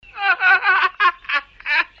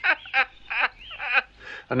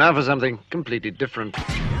And now for something completely different.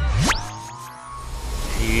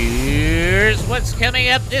 Here's what's coming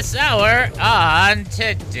up this hour on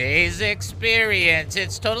today's experience.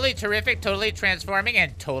 It's totally terrific, totally transforming,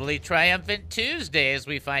 and totally triumphant Tuesday as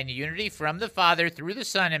we find unity from the Father through the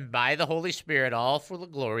Son and by the Holy Spirit, all for the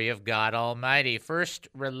glory of God Almighty. First,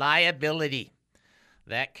 reliability.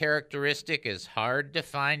 That characteristic is hard to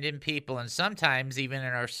find in people and sometimes even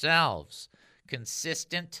in ourselves.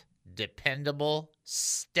 Consistent, dependable,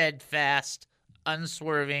 steadfast,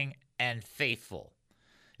 unswerving, and faithful.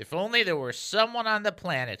 If only there were someone on the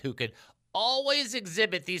planet who could always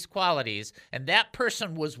exhibit these qualities and that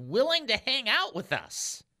person was willing to hang out with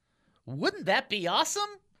us. Wouldn't that be awesome?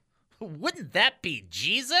 Wouldn't that be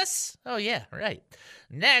Jesus? Oh, yeah, right.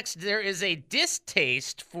 Next, there is a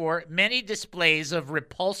distaste for many displays of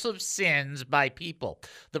repulsive sins by people.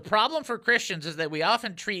 The problem for Christians is that we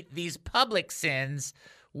often treat these public sins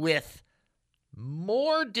with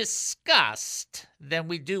more disgust than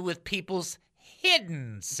we do with people's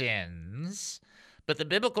hidden sins. But the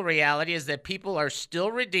biblical reality is that people are still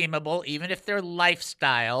redeemable even if their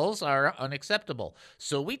lifestyles are unacceptable.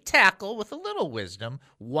 So we tackle, with a little wisdom,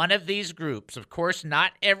 one of these groups. Of course,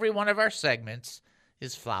 not every one of our segments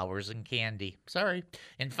is flowers and candy. Sorry.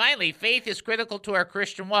 And finally, faith is critical to our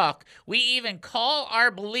Christian walk. We even call our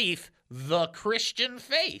belief the Christian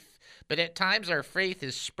faith. But at times our faith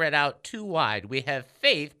is spread out too wide. We have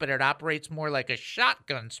faith, but it operates more like a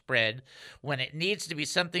shotgun spread when it needs to be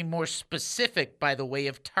something more specific by the way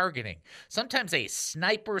of targeting. Sometimes a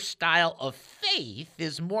sniper style of faith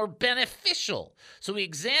is more beneficial. So we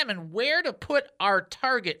examine where to put our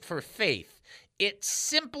target for faith. It's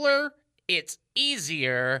simpler, it's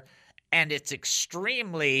easier, and it's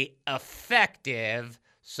extremely effective.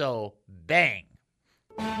 So bang.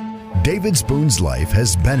 David Spoon's life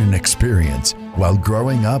has been an experience. While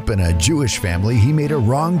growing up in a Jewish family, he made a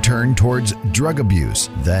wrong turn towards drug abuse.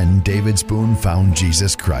 Then David Spoon found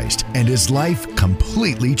Jesus Christ, and his life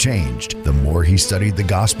completely changed. The more he studied the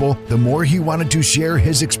gospel, the more he wanted to share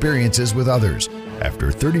his experiences with others.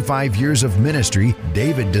 After 35 years of ministry,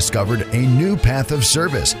 David discovered a new path of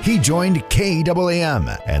service. He joined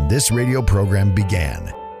KAAM, and this radio program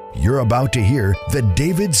began. You're about to hear the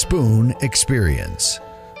David Spoon Experience.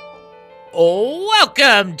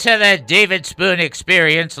 Welcome to the David Spoon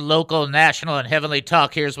Experience, local, national, and heavenly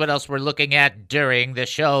talk. Here's what else we're looking at during the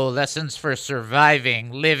show. Lessons for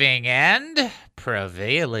surviving, living, and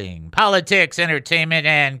prevailing. Politics, entertainment,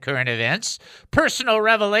 and current events. Personal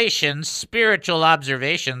revelations, spiritual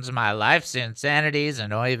observations, my life's insanities,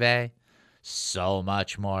 and oy vey. So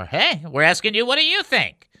much more. Hey, we're asking you, what do you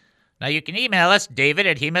think? Now, you can email us,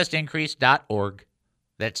 david@hemustincrease.org.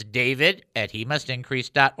 That's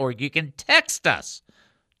david@hemustincrease.org. You can text us,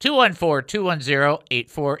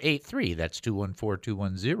 214-210-8483. That's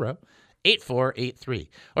 214-210-8483.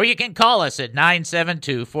 Or you can call us at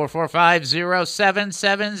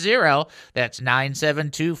 972-445-0770. That's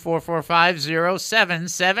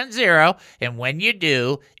 972-445-0770. And when you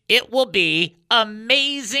do, it will be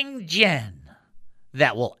Amazing Jen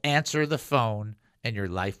that will answer the phone, and your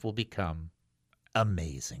life will become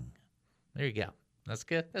amazing. There you go. That's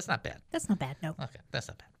good. That's not bad. That's not bad, no. Okay, that's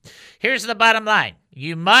not bad. Here's the bottom line.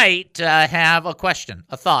 You might have a question,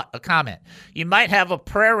 a thought, a comment. You might have a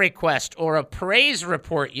prayer request or a praise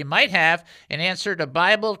report. You might have an answer to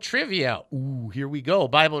Bible trivia. Ooh, here we go.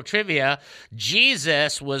 Bible trivia.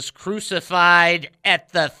 Jesus was crucified at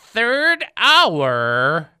the third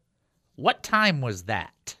hour. What time was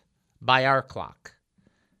that by our clock?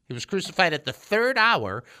 He was crucified at the third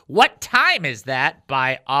hour. What time is that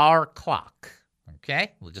by our clock?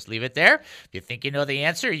 Okay, we'll just leave it there. If you think you know the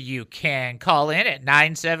answer, you can call in at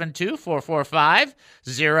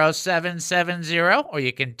 972-445-0770, or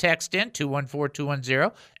you can text in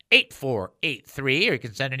 214-210-8483, or you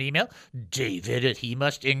can send an email,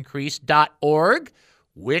 david@hemustincrease.org,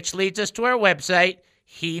 which leads us to our website,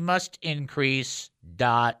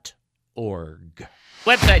 hemustincrease.org.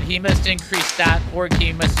 Website, hemustincrease.org,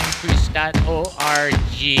 hemustincrease.org.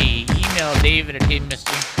 Email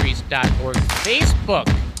david@hemustincrease.org. Facebook,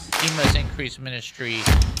 He Must Increase Ministry.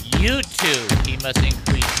 YouTube, He Must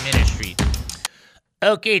Increase Ministry.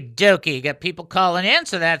 Okie dokie. Got people calling in,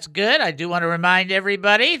 so that's good. I do want to remind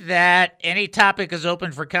everybody that any topic is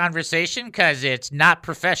open for conversation because it's not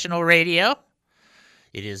professional radio.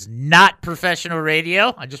 It is not professional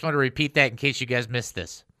radio. I just want to repeat that in case you guys missed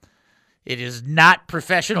this. It is not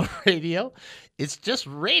professional radio. It's just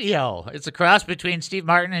radio. It's a cross between Steve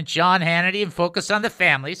Martin and Sean Hannity and focus on the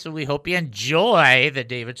family. So we hope you enjoy the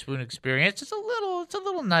David Spoon Experience. It's a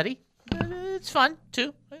little nutty. It's fun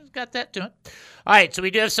too. It's got that to it. All right, so we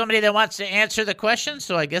do have somebody that wants to answer the question,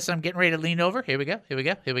 so I guess I'm getting ready to lean over. Here we go.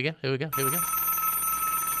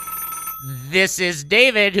 This is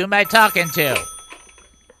David. Who am I talking to?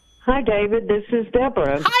 Hi, David. This is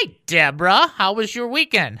Deborah. Hi, Deborah. How was your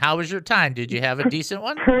weekend? How was your time? Did you have a decent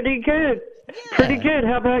one? Pretty good. Yeah. Pretty good.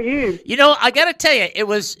 How about you? You know, I got to tell you, it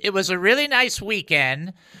was a really nice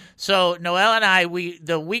weekend. So Noelle and I,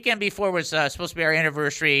 the weekend before was supposed to be our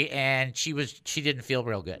anniversary, and she didn't feel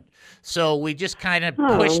real good. So we just kind of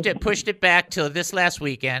pushed it back till this last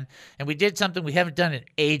weekend, and we did something we haven't done in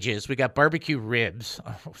ages. We got barbecue ribs.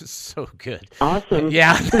 Oh, it was so good. Awesome.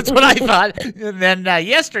 Yeah, that's what I thought. And then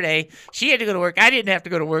yesterday, she had to go to work. I didn't have to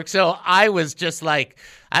go to work, so I was just like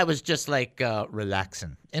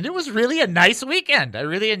relaxing. And it was really a nice weekend. I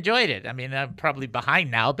really enjoyed it. I mean, I'm probably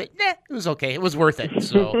behind now, but it was okay. It was worth it.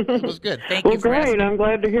 So it was good. Thank you for asking. Great. I'm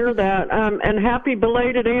glad to hear that. And happy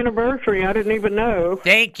belated anniversary. I didn't even know.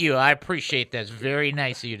 Thank you. I appreciate that. It's very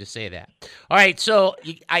nice of you to say that. All right. So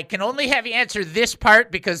I can only have you answer this part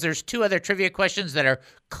because there's two other trivia questions that are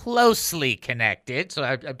closely connected. So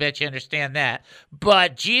I bet you understand that.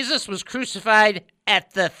 But Jesus was crucified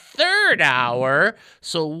at the third hour.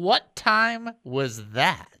 So what time was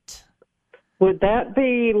that? Would that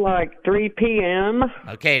be like 3 p.m.?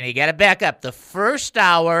 Okay, and you got to back up. The first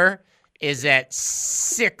hour is at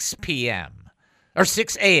 6 p.m. or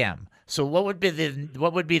 6 a.m. So what would be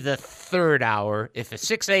the third hour? If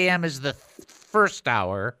 6 a.m. is the first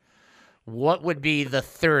hour, what would be the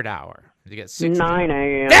third hour? You got 6 9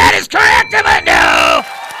 a.m. That is correct, Amanda!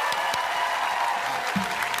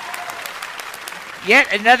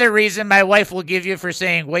 Yet another reason my wife will give you for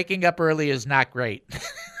saying waking up early is not great.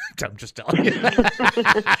 I'm just telling you. David,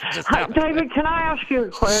 can I ask you a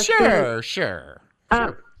question? Sure.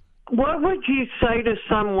 What would you say to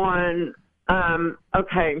someone?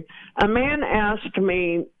 Okay, a man asked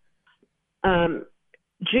me, not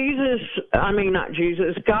Jesus,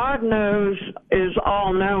 God is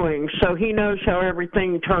all-knowing, so he knows how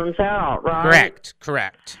everything turns out, right?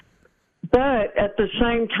 Correct. But at the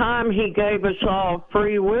same time, he gave us all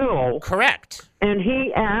free will. Correct. And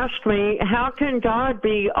he asked me, how can God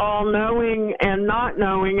be all-knowing and not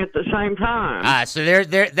knowing at the same time? So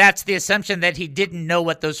that's the assumption that he didn't know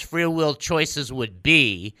what those free will choices would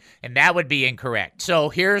be, and that would be incorrect. So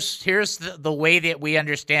here's the way that we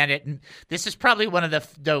understand it, and this is probably one of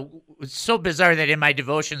it's so bizarre that in my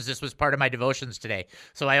devotions, this was part of my devotions today.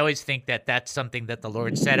 So I always think that that's something that the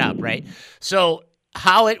Lord set up, right? So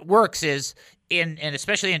how it works is, and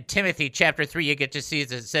especially in Timothy chapter 3, you get to see it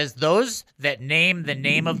says, those that name the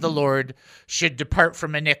name of the Lord should depart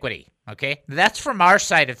from iniquity. Okay, that's from our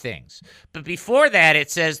side of things. But before that, it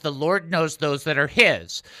says the Lord knows those that are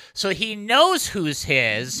his. So he knows who's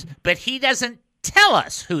his, but he doesn't tell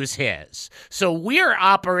us who's his. So we're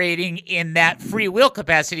operating in that free will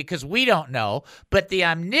capacity because we don't know, but the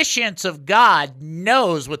omniscience of God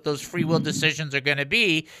knows what those free will decisions are going to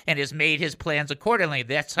be and has made his plans accordingly.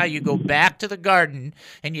 That's how you go back to the garden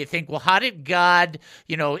and you think, well, how did God,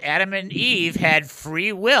 Adam and Eve had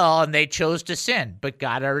free will and they chose to sin, but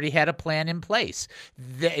God already had a plan in place.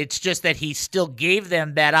 It's just that he still gave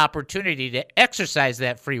them that opportunity to exercise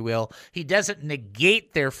that free will. He doesn't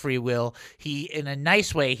negate their free will. In a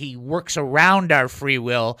nice way, he works around our free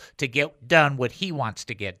will to get done what he wants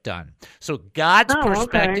to get done. So God's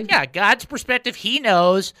perspective, God's perspective, he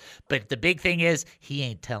knows, but the big thing is he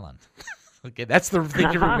ain't telling. Okay, that's the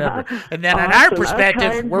thing to remember. And then on our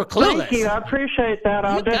perspective, we're clueless. Thank you. I appreciate that.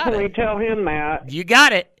 I'll definitely tell him that. You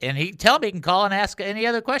got it. And he can call and ask any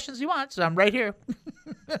other questions he wants. So I'm right here.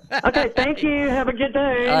 Okay, thank you. Have a good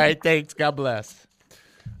day. All right, thanks. God bless.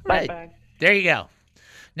 Bye-bye. Right. There you go.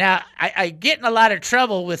 Now, I get in a lot of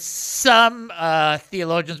trouble with some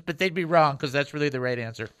theologians, but they'd be wrong because that's really the right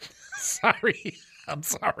answer. Sorry. I'm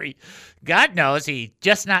sorry. God knows, he's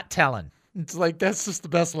just not telling. It's like, that's just the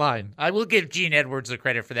best line. I will give Gene Edwards the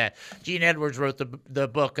credit for that. Gene Edwards wrote the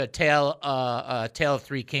book, A Tale of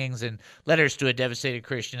Three Kings and Letters to a Devastated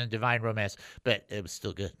Christian and Divine Romance, but it was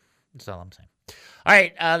still good. That's all I'm saying. All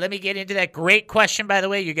right, let me get into that great question, by the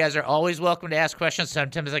way. You guys are always welcome to ask questions.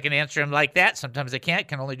 Sometimes I can answer them like that. Sometimes I can't.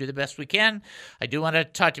 Can only do the best we can. I do want to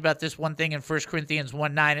talk to you about this one thing in 1 Corinthians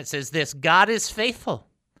 1:9. It says this, God is faithful.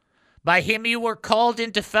 By him you were called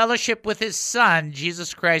into fellowship with his Son,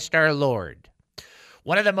 Jesus Christ our Lord.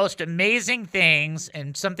 One of the most amazing things,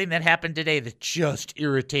 and something that happened today that just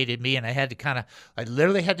irritated me, and I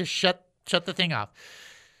literally had to shut the thing off,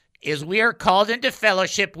 is we are called into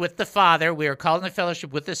fellowship with the Father, we are called into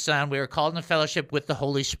fellowship with the Son, we are called into fellowship with the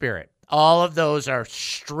Holy Spirit. All of those are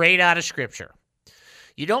straight out of Scripture.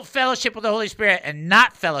 You don't fellowship with the Holy Spirit and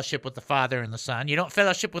not fellowship with the Father and the Son. You don't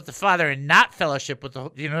fellowship with the Father and not fellowship with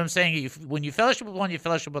the, you know what I'm saying? When you fellowship with one, you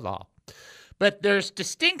fellowship with all. But there's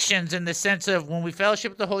distinctions in the sense of when we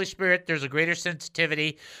fellowship with the Holy Spirit, there's a greater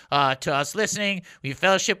sensitivity to us listening. When you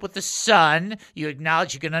fellowship with the Son, you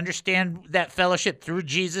acknowledge, you can understand that fellowship through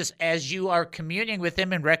Jesus as you are communing with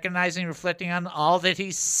him and recognizing, reflecting on all that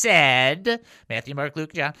he said, Matthew, Mark,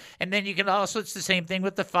 Luke, John. And then you can also, it's the same thing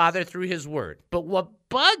with the Father through his word. But what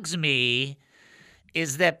bugs me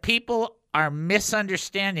is that people are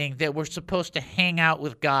misunderstanding that we're supposed to hang out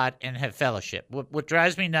with God and have fellowship. What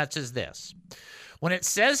drives me nuts is this. When it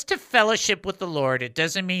says to fellowship with the Lord, it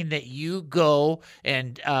doesn't mean that you go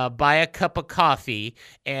and buy a cup of coffee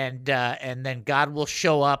and then God will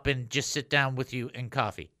show up and just sit down with you in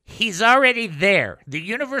coffee. He's already there. The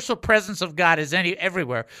universal presence of God is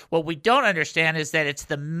everywhere. What we don't understand is that it's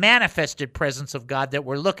the manifested presence of God that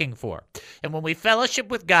we're looking for. And when we fellowship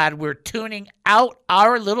with God, we're tuning out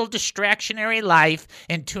our little distractionary life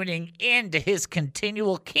and tuning into his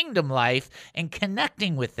continual kingdom life and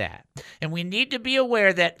connecting with that. And we need to be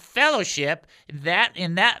aware that fellowship, that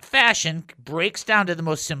in that fashion, breaks down to the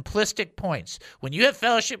most simplistic points. When you have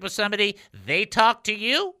fellowship with somebody, they talk to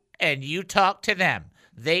you and you talk to them.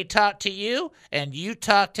 They talk to you, and you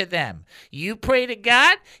talk to them. You pray to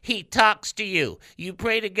God, he talks to you. You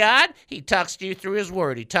pray to God, he talks to you through his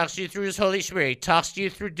word. He talks to you through his Holy Spirit. He talks to you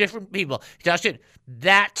through different people. He talks to you.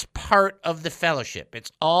 That's part of the fellowship.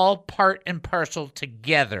 It's all part and parcel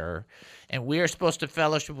together, and we are supposed to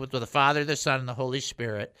fellowship with the Father, the Son, and the Holy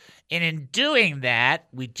Spirit. And in doing that,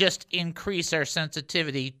 we just increase our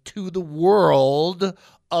sensitivity to the world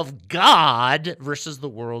of God versus the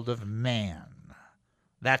world of man.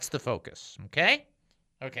 That's the focus, okay?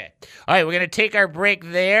 Okay. All right, we're going to take our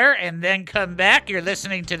break there and then come back. You're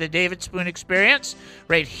listening to the David Spoon Experience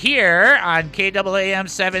right here on KAAM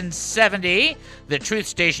 770, the Truth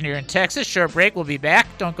Station here in Texas. Short break. We'll be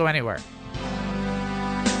back. Don't go anywhere.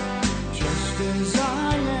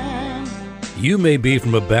 You may be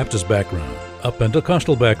from a Baptist background, a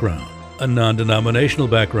Pentecostal background, a non-denominational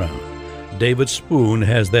background. David Spoon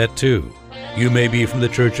has that too. You may be from the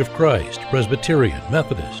Church of Christ, Presbyterian,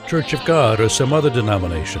 Methodist, Church of God, or some other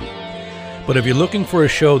denomination. But if you're looking for a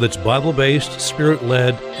show that's Bible-based,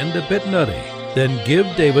 Spirit-led, and a bit nutty, then give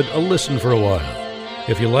David a listen for a while.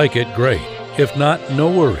 If you like it, great. If not,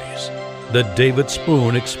 no worries. The David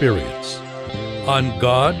Spoon Experience. On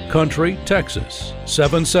God Country, Texas,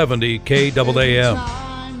 770 KAAM.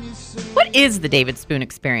 What is the David Spoon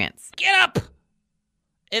Experience? Get up!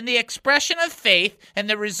 In the expression of faith and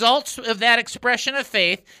the results of that expression of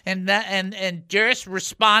faith and just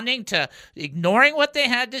responding to ignoring what they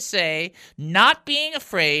had to say, not being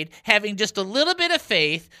afraid, having just a little bit of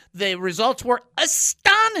faith, the results were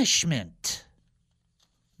astonishment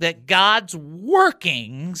that God's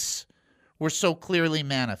workings were so clearly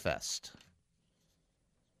manifest.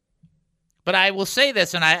 But I will say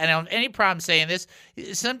this, and I don't have any problem saying this,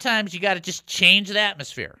 sometimes you got to just change the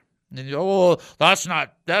atmosphere. And you go, oh, that's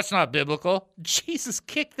not biblical. Jesus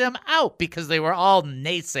kicked them out because they were all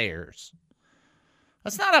naysayers.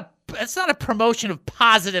 That's not a promotion of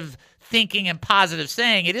positive thinking and positive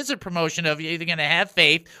saying. It is a promotion of you're either going to have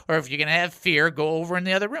faith or if you're going to have fear, go over in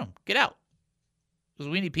the other room. Get out. Because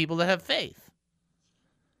we need people to have faith.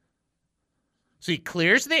 So he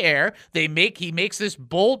clears the air. He makes this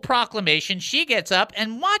bold proclamation. She gets up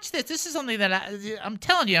and watch this. This is something that I'm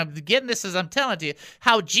telling you. I'm getting this as I'm telling you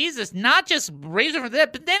how Jesus not just raised her from the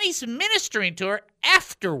dead, but then he's ministering to her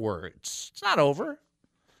afterwards. It's not over.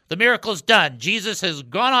 The miracle's done. Jesus has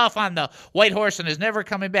gone off on the white horse and is never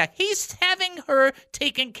coming back. He's having her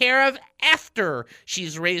taken care of after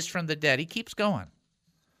she's raised from the dead. He keeps going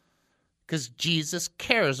because Jesus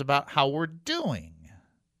cares about how we're doing.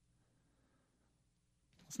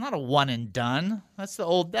 It's not a one and done. That's the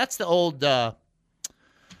old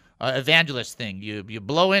evangelist thing. You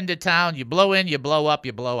blow into town, you blow in, you blow up,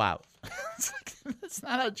 you blow out. That's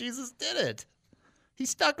not how Jesus did it. He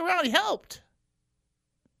stuck around. He helped.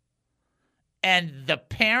 And the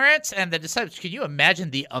parents and the disciples, can you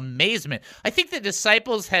imagine the amazement? I think the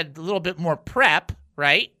disciples had a little bit more prep,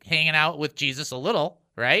 right? Hanging out with Jesus a little,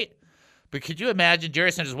 right? But could you imagine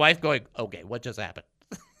Jairus and his wife going, okay, what just happened?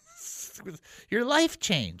 Your life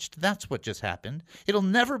changed. That's what just happened. It'll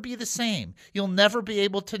never be the same. You'll never be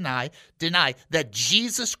able to deny that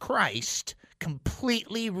Jesus Christ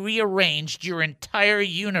completely rearranged your entire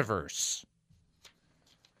universe.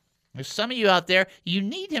 There's some of you out there, you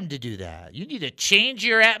need him to do that. You need to change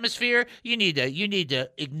your atmosphere. You need to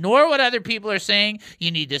ignore what other people are saying. You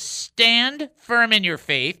need to stand firm in your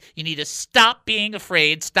faith. You need to stop being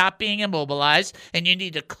afraid, stop being immobilized, and you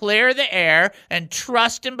need to clear the air and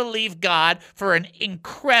trust and believe God for an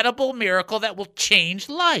incredible miracle that will change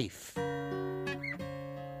life.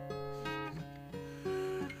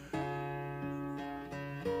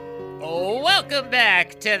 Welcome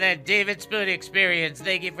back to the David Spoon Experience.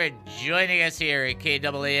 Thank you for joining us here at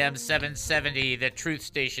KAAM 770, the truth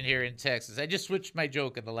station here in Texas. I just switched my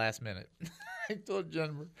joke in the last minute. I told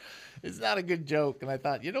Jennifer it's not a good joke, and I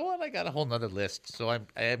thought, you know what? I got a whole nother list, so I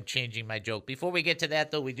am changing my joke. Before we get to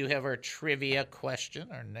that, though, we do have our trivia question,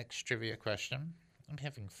 our next trivia question. I'm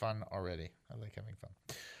having fun already. I like having fun.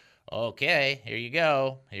 Okay, here you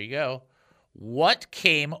go. Here you go. What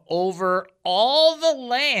came over all the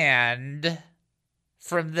land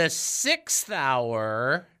from the 6th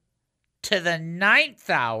hour to the 9th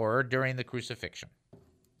hour during the crucifixion?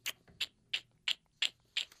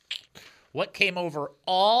 What came over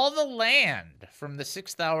all the land from the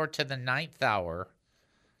 6th hour to the 9th hour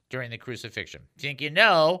during the crucifixion? Think you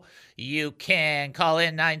know, you can call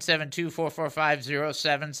in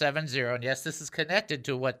 972-445-0770. And yes, this is connected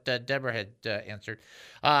to what Deborah had answered.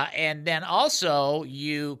 And then also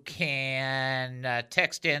you can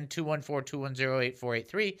text in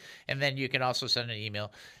 214-210-8483. And then you can also send an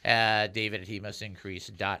email,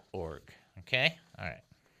 david@hemustincrease.org. Okay? All right.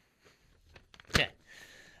 Okay.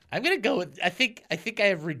 I'm going to go with, I think I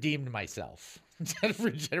have redeemed myself. Jennifer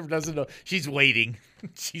doesn't know. She's waiting.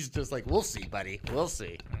 She's just like, we'll see, buddy. We'll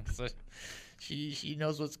see. So she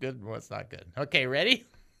knows what's good and what's not good. Okay, ready?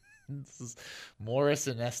 This is Morris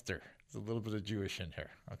and Esther. There's a little bit of Jewish in her.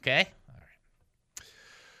 Okay? All right.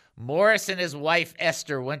 Morris and his wife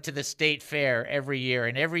Esther went to the state fair every year,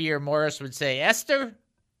 and every year Morris would say, Esther,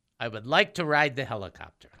 I would like to ride the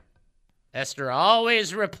helicopter. Esther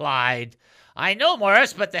always replied, I know,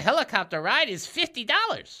 Morris, but the helicopter ride is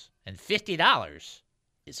 $50. And $50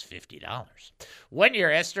 is $50. One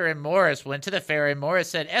year, Esther and Morris went to the fair, and Morris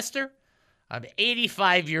said, Esther, I'm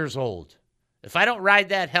 85 years old. If I don't ride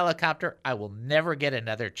that helicopter, I will never get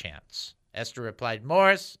another chance. Esther replied,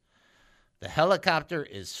 Morris, the helicopter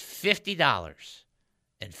is $50,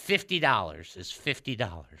 and $50 is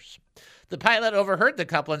 $50. The pilot overheard the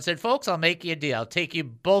couple and said, folks, I'll make you a deal. I'll take you,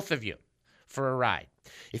 both of you, for a ride.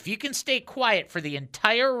 If you can stay quiet for the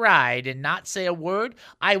entire ride and not say a word,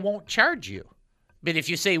 I won't charge you. But if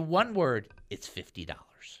you say one word, it's $50.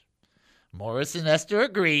 Morris and Esther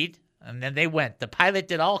agreed, and then they went. The pilot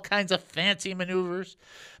did all kinds of fancy maneuvers,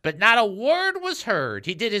 but not a word was heard.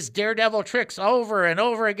 He did his daredevil tricks over and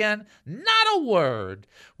over again. Not a word.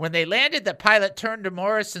 When they landed, the pilot turned to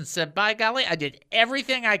Morris and said, by golly, I did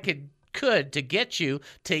everything I could to get you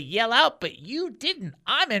to yell out, but you didn't.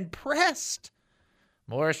 I'm impressed.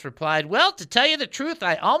 Morris replied, well, to tell you the truth,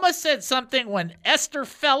 I almost said something when Esther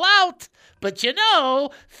fell out, but you know,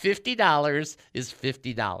 $50 is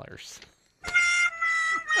 $50.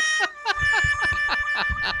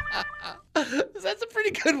 That's a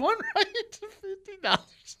pretty good one, right? $50.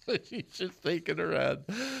 She's just shaking her head.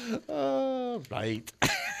 Oh, right.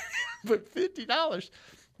 But $50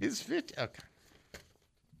 is $50.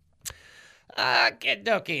 Okay.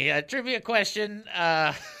 Okay. Trivia question.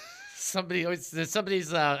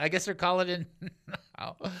 Somebody's, I guess they're calling in.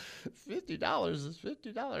 $50 is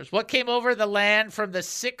 $50. What came over the land from the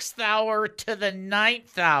 6th hour to the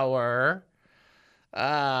 9th hour?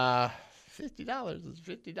 $50 is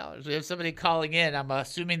 $50. We have somebody calling in. I'm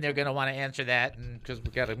assuming they're going to want to answer that, and because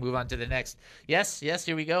we've got to move on to the next. Yes,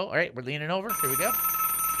 here we go. All right, we're leaning over. Here we go.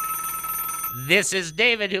 This is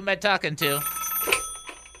David. Who am I talking to?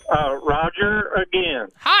 Roger again.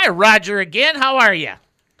 Hi, Roger again. How are you?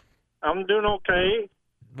 I'm doing okay.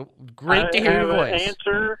 Great to hear your voice. I have an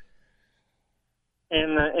answer,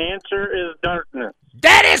 and the answer is darkness.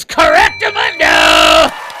 That is correct, Amundo!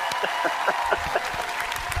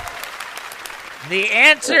 The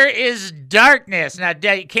answer is darkness. Now,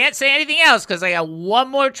 you can't say anything else because I got one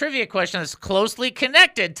more trivia question that's closely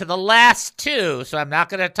connected to the last two, so I'm not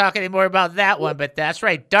going to talk anymore about that one, but that's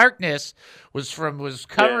right. Darkness was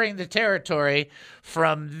covering the territory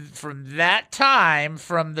from that time,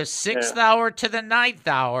 from the 6th hour to the 9th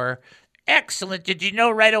hour. Excellent. Did you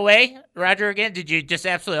know right away, Roger, again? Did you just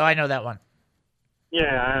absolutely, I know that one.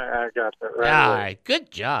 Yeah, I got that right All away. right.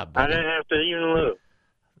 Good job, buddy. I didn't have to even look.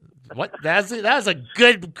 What? That was a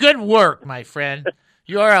good work, my friend.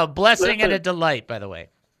 You are a blessing and a delight, by the way.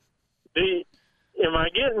 Am I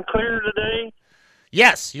getting clear today?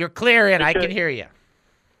 Yes, you're clear, and I can hear you.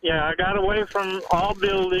 Yeah, I got away from all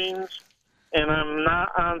buildings, and I'm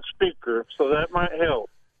not on speaker, so that might help.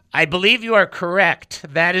 I believe you are correct.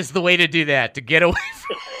 That is the way to do that, to get away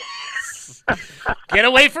get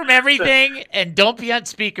away from everything and don't be on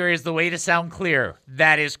speaker is the way to sound clear.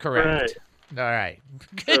 That is correct. Right. All right.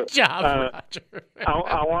 Good job, Roger.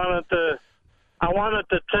 I wanted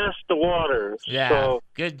to test the waters. Yeah, so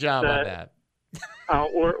good job on that.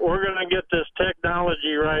 We're going to get this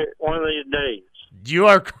technology right one of these days. You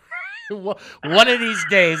are one of these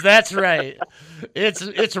days. That's right.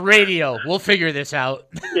 It's radio. We'll figure this out.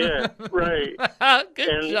 Yeah, right.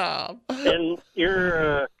 Good job. And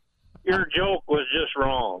your joke was just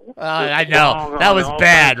wrong. I know. That was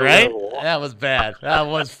bad, right? That was bad. That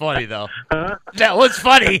was funny, though. Huh? That was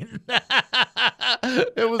funny.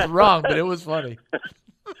 It was wrong, but it was funny.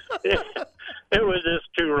 It was just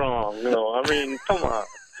too wrong. I mean, come on.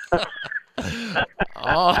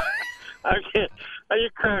 Oh. I can't. You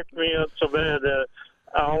cracked me up so bad that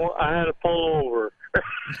I had to pull over.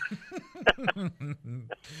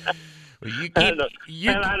 Well, you keep, and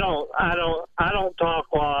I don't talk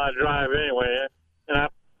while I drive anyway. And I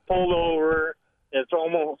pulled over. It's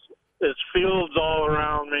fields all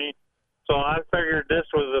around me. So I figured this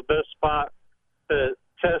was the best spot to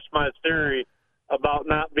test my theory about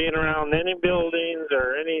not being around any buildings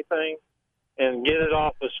or anything, and get it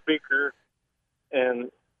off the speaker. And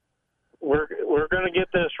we're going to get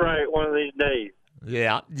this right one of these days.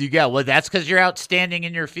 Yeah, you got. Well, that's because you're outstanding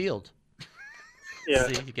in your field. Yeah.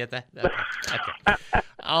 See, you get that? Okay.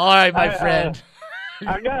 All right, my friend.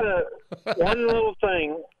 I got one little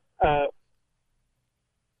thing.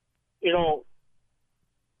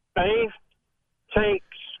 Faith takes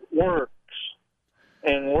works,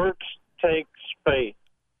 and works takes faith.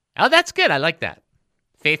 Oh, that's good. I like that.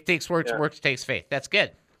 Faith takes works, works takes faith. That's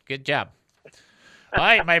good. Good job. All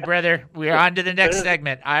right, my brother. We're on to the next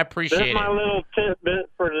segment. I appreciate it. That's my little tidbit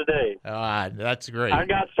for today. That's great. I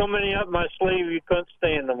got so many up my sleeve you couldn't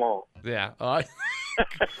stand them all. Yeah.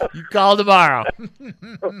 You call tomorrow.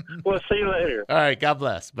 We'll see you later. All right. God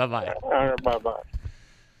bless. Bye-bye. All right. Bye-bye.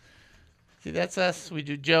 See, that's us. We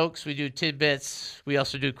do jokes. We do tidbits. We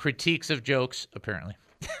also do critiques of jokes, apparently.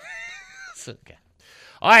 Okay.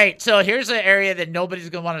 All right. So here's an area that nobody's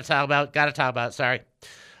going to want to talk about. Got to talk about. Sorry.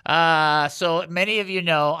 So many of you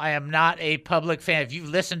know I am not a public fan. If you've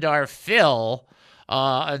listened to our Phil,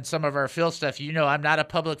 and some of our Phil stuff, you know I'm not a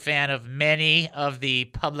public fan of many of the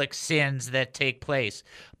public sins that take place.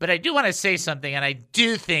 But I do want to say something, and I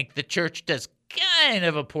do think the church does kind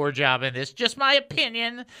of a poor job in this. Just my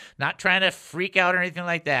opinion, not trying to freak out or anything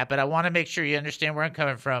like that, but I want to make sure you understand where I'm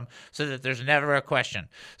coming from so that there's never a question.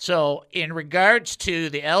 So in regards to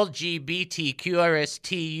the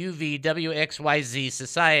LGBTQRSTUVWXYZ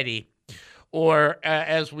society, or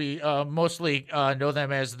as we mostly know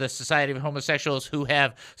them as the Society of Homosexuals, who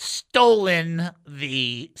have stolen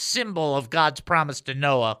the symbol of God's promise to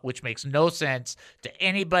Noah, which makes no sense to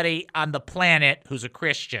anybody on the planet who's a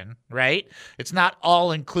Christian, right? It's not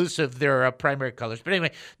all-inclusive, their primary colors. But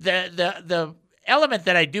anyway, the element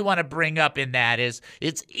that I do want to bring up in that is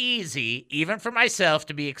it's easy, even for myself,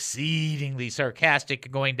 to be exceedingly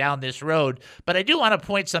sarcastic going down this road, but I do want to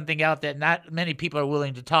point something out that not many people are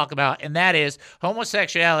willing to talk about, and that is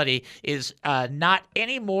homosexuality is not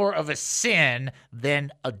any more of a sin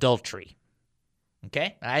than adultery.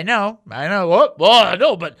 Okay, I know. Well, I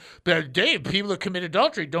know, but Dave, people that commit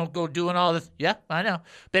adultery don't go doing all this. Yeah, I know.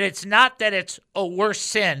 But it's not that it's a worse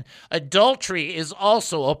sin. Adultery is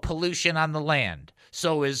also a pollution on the land.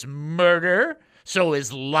 So is murder. So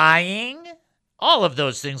is lying. All of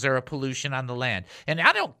those things are a pollution on the land. And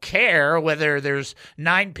I don't care whether there's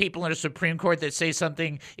 9 people in a Supreme Court that say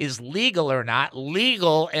something is legal or not.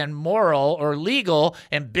 Legal and moral, or legal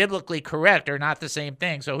and biblically correct, are not the same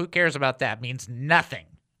thing. So who cares about that? It means nothing.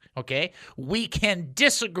 Okay? We can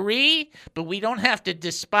disagree, but we don't have to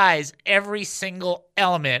despise every single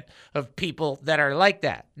element of people that are like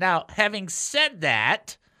that. Now, having said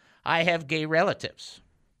that, I have gay relatives.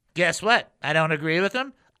 Guess what? I don't agree with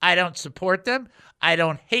them. I don't support them. I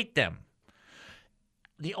don't hate them.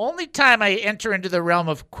 The only time I enter into the realm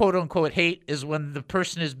of quote-unquote hate is when the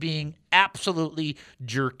person is being absolutely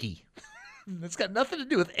jerky. It's got nothing to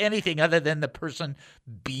do with anything other than the person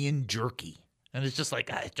being jerky. And it's just like,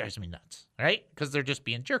 it drives me nuts, right? Because they're just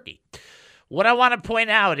being jerky. What I want to point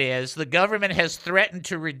out is the government has threatened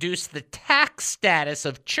to reduce the tax status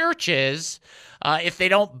of churches if they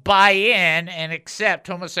don't buy in and accept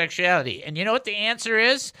homosexuality. And you know what the answer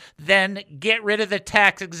is? Then get rid of the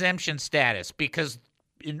tax exemption status, because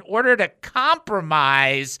in order to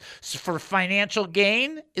compromise for financial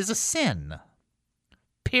gain is a sin.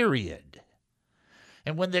 Period.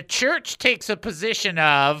 And when the church takes a position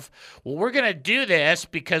of, well, we're going to do this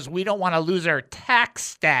because we don't want to lose our tax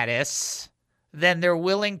status, then they're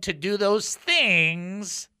willing to do those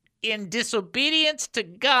things in disobedience to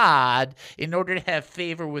God in order to have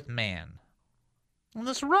favor with man. And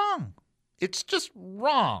that's wrong. It's just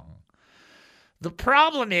wrong. The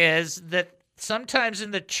problem is that sometimes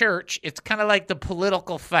in the church, it's kind of like the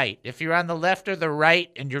political fight. If you're on the left or the right,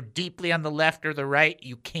 and you're deeply on the left or the right,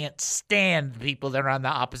 you can't stand people that are on the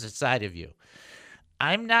opposite side of you.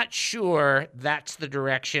 I'm not sure that's the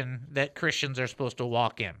direction that Christians are supposed to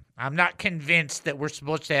walk in. I'm not convinced that we're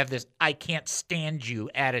supposed to have this I can't stand you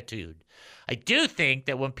attitude. I do think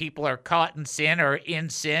that when people are caught in sin or in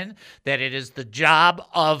sin, that it is the job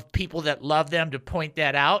of people that love them to point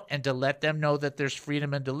that out and to let them know that there's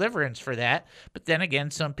freedom and deliverance for that. But then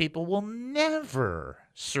again, some people will never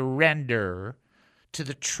surrender to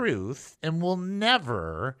the truth and will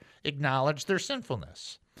never acknowledge their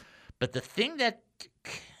sinfulness. But the thing that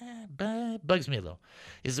bugs me a little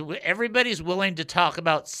is that everybody's willing to talk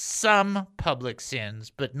about some public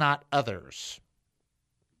sins, but not others.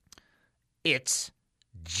 It's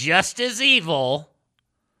just as evil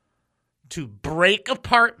to break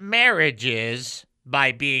apart marriages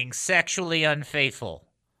by being sexually unfaithful.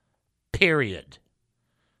 Period.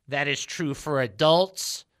 That is true for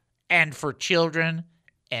adults and for children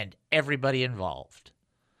and everybody involved.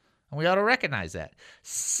 And we ought to recognize that.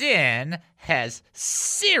 Sin has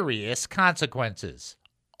serious consequences.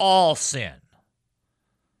 All sin.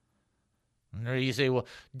 And you say, well,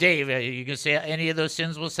 Dave, you can say any of those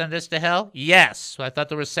sins will send us to hell? Yes. So I thought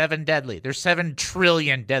there were 7 deadly. There's 7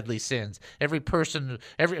 trillion deadly sins. Every 7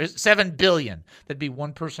 billion. That'd be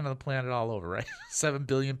one person on the planet all over, right? 7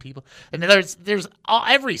 billion people. And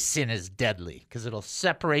every sin is deadly because it'll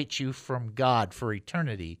separate you from God for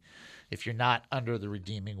eternity if you're not under the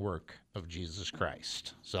redeeming work of Jesus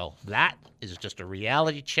Christ. So that is just a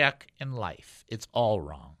reality check in life. It's all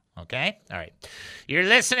wrong. Okay? All right. You're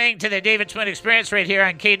listening to the David Spoon Experience right here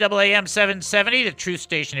on KAAM 770, the truth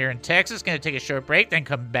station here in Texas. Going to take a short break, then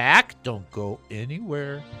come back. Don't go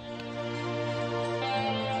anywhere.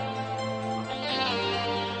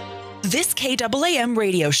 This KAAM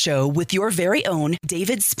radio show with your very own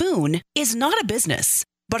David Spoon is not a business,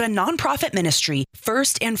 but a nonprofit ministry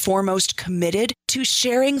first and foremost committed to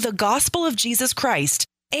sharing the gospel of Jesus Christ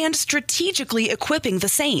and strategically equipping the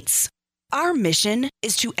saints. Our mission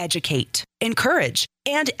is to educate, encourage,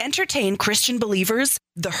 and entertain Christian believers,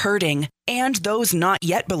 the hurting, and those not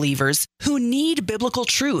yet believers who need biblical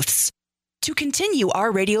truths. To continue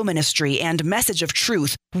our radio ministry and message of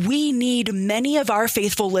truth, we need many of our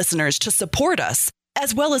faithful listeners to support us,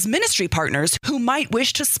 as well as ministry partners who might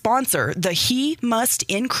wish to sponsor the He Must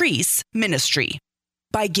Increase ministry.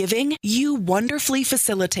 By giving, you wonderfully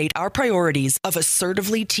facilitate our priorities of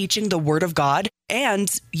assertively teaching the Word of God,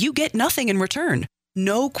 and you get nothing in return.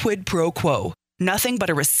 No quid pro quo. Nothing but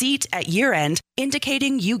a receipt at year-end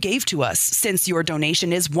indicating you gave to us, since your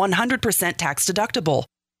donation is 100% tax deductible.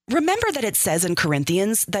 Remember that it says in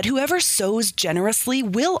Corinthians that whoever sows generously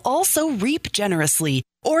will also reap generously,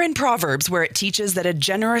 or in Proverbs where it teaches that a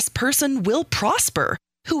generous person will prosper.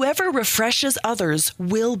 Whoever refreshes others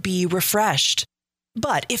will be refreshed.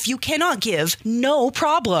 But if you cannot give, no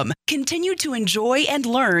problem. Continue to enjoy and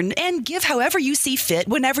learn and give however you see fit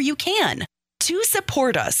whenever you can. To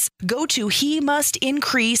support us, go to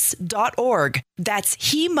hemustincrease.org. That's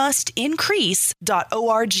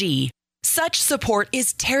hemustincrease.org. Such support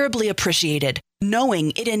is terribly appreciated,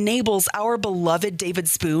 knowing it enables our beloved David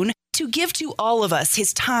Spoon to give to all of us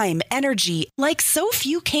his time, energy, like so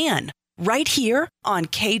few can, right here on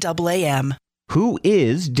KAAM. Who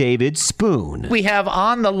is David Spoon? We have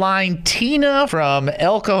on the line Tina from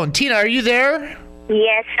Elkhorn. Tina, are you there?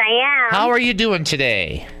 Yes, I am. How are you doing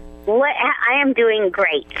today? I am doing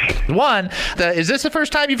great. Is this the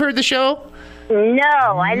first time you've heard the show? No,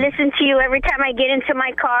 I listen to you every time I get into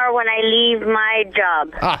my car when I leave my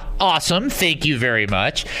job. Awesome. Thank you very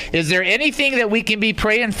much. Is there anything that we can be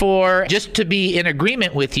praying for just to be in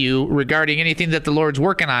agreement with you regarding anything that the Lord's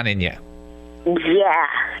working on in you? Yeah,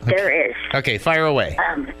 there is. Okay, fire away.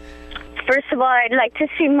 First of all, I'd like to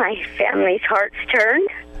see my family's hearts turned.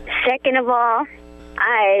 Second of all,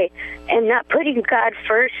 I am not putting God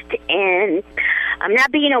first, and I'm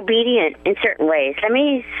not being obedient in certain ways. Let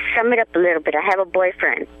me sum it up a little bit. I have a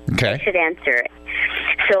boyfriend. Okay. I should answer it.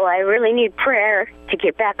 So I really need prayer to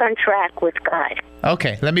get back on track with God.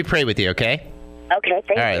 Okay, let me pray with you, okay? Okay,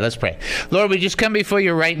 thank All right, you. let's pray. Lord, we just come before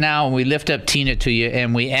you right now, and we lift up Tina to you,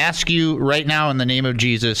 and we ask you right now in the name of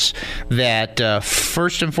Jesus that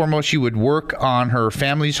first and foremost you would work on her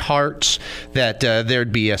family's hearts, that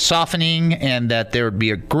there'd be a softening, and that there would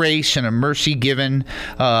be a grace and a mercy given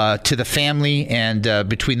to the family and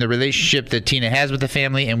between the relationship that Tina has with the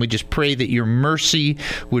family, and we just pray that your mercy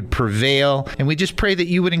would prevail, and we just pray that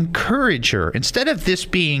you would encourage her. Instead of this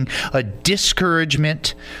being a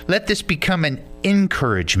discouragement, let this become an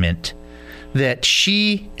encouragement that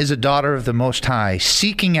she is a daughter of the Most High,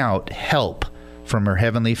 seeking out help from her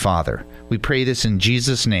Heavenly Father. We pray this in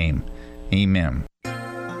Jesus' name. Amen.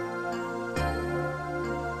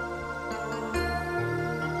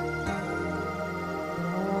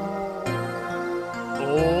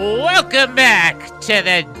 Welcome back to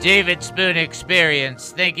the David Spoon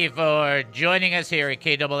Experience. Thank you for joining us here at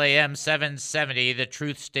KAAM 770, the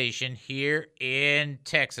Truth Station here in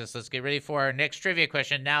Texas. Let's get ready for our next trivia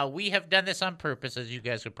question. Now, we have done this on purpose, as you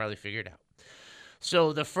guys have probably figured out.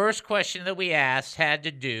 So the first question that we asked had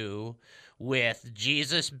to do with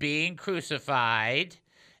Jesus being crucified.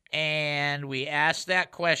 And we asked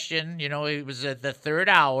that question, it was at the third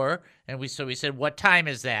hour, and we said, what time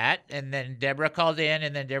is that? And then Deborah called in,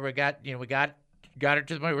 and then Deborah got her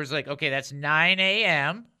to the point where it was like, okay, that's 9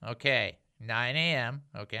 a.m. Okay, 9 a.m.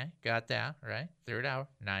 Okay, got that, right? Third hour,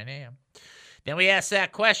 9 a.m. Then we asked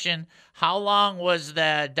that question, how long was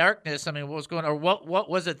the darkness? I mean, what was going on? Or what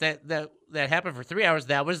was it that happened for 3 hours?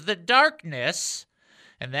 That was the darkness.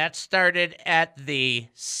 And that started at the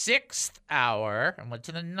 6th hour and went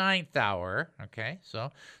to the 9th hour. Okay,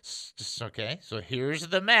 so here's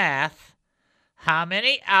the math. How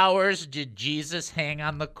many hours did Jesus hang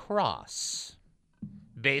on the cross?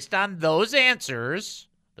 Based on those answers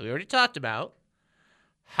that we already talked about,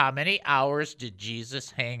 how many hours did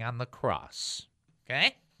Jesus hang on the cross?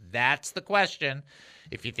 Okay, that's the question.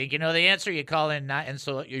 If you think you know the answer, you call in. And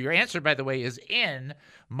so your answer, by the way, is in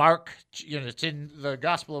Mark. It's in the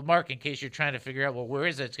Gospel of Mark in case you're trying to figure out, well, where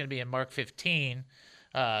is it? It's going to be in Mark 15.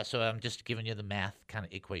 So I'm just giving you the math kind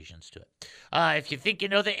of equations to it. If you think you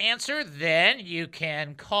know the answer, then you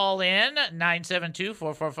can call in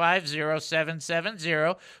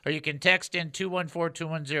 972-445-0770, or you can text in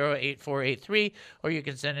 214-210-8483, or you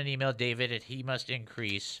can send an email,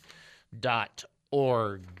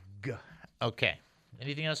 david@hemustincrease.org. Okay.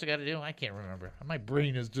 Anything else I got to do? I can't remember. My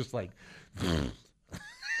brain is just like...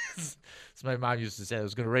 So my mom used to say, I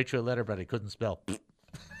was going to write you a letter, but I couldn't spell.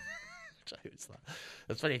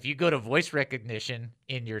 That's funny. If you go to voice recognition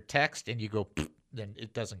in your text and you go, then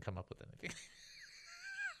it doesn't come up with anything.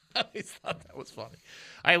 I always thought that was funny.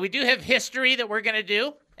 All right, we do have history that we're going to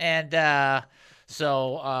do. And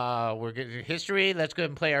so we're going to do history. Let's go ahead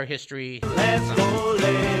and play our history. Let's go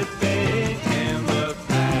living in the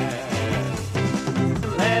past.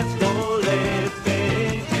 Let's go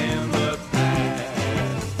living in the past.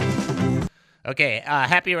 Okay,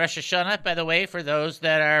 happy Rosh Hashanah, by the way, for those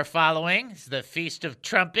that are following. It's the Feast of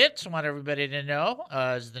Trumpets. I want everybody to know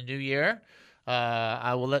it's the new year.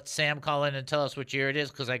 I will let Sam call in and tell us which year it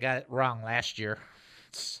is because I got it wrong last year.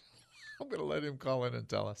 I'm going to let him call in and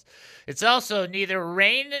tell us. It's also neither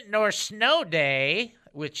rain nor snow day,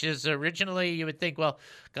 which is originally, you would think, well,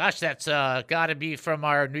 gosh, that's got to be from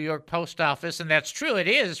our New York post office. And that's true. It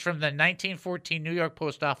is from the 1914 New York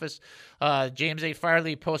post office. James A.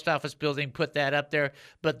 Farley Post Office Building put that up there.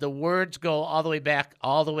 But the words go all the way back,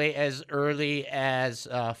 all the way as early as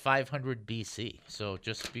 500 BC. So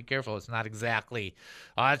just be careful. It's not exactly,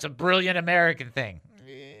 it's a brilliant American thing.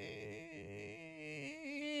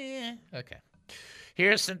 Okay.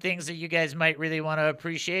 Here's some things that you guys might really want to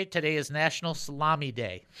appreciate. Today is National Salami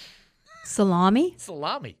Day. Salami?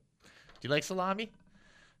 Salami. Do you like salami?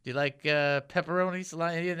 Do you like pepperoni,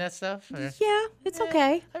 salami, any of that stuff? Or? Yeah, it's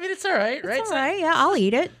okay. I mean, it's all right, right? It's all right. Yeah, I'll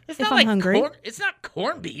eat it if not I'm like hungry. It's not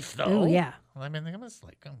corned beef, though. Oh, yeah. I mean, I'm just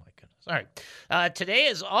like, oh, my goodness. All right. Today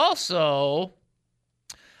is also,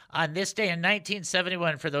 on this day in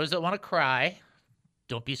 1971, for those that want to cry,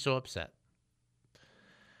 don't be so upset.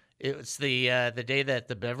 It was the day that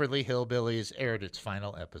the Beverly Hillbillies aired its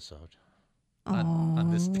final episode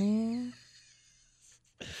on this day.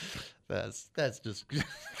 That's just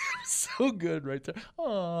so good right there.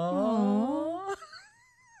 Aww.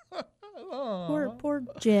 Poor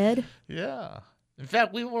Jed. Yeah. In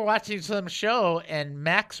fact, we were watching some show, and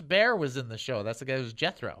Max Baer was in the show. That's the guy who's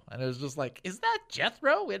Jethro. And it was just like, is that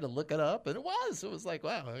Jethro? We had to look it up, and it was. It was like,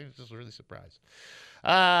 wow, I was just really surprised.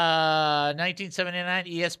 1979,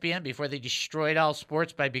 ESPN, before they destroyed all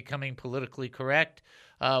sports by becoming politically correct,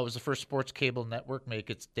 was the first sports cable network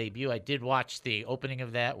make its debut. I did watch the opening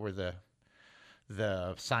of that where the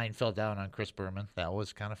the sign fell down on Chris Berman. That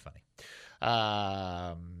was kind of funny.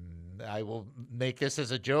 I will make this as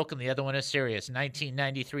a joke, and the other one is serious.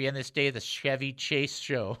 1993, on this day, the Chevy Chase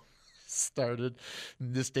show started.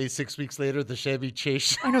 And this day, 6 weeks later, the Chevy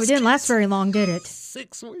Chase. I know it didn't last very long, did it?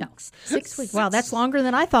 6 weeks. No, 6 weeks. Wow, that's longer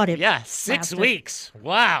than I thought it. Yeah, 6 weeks.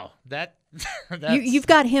 Wow, that's you've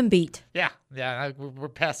got him beat. Yeah, we're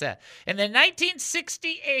past that. And then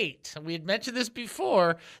 1968, we had mentioned this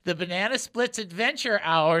before, the Banana Splits Adventure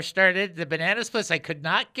Hour started. The Banana Splits, I could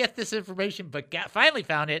not get this information, but finally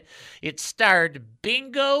found it. It starred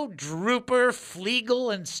Bingo, Drooper,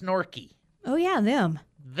 Fleagle, and Snorky. Oh, yeah, them.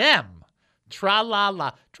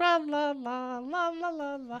 Tra-la-la,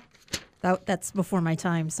 tra-la-la-la-la-la-la. That's before my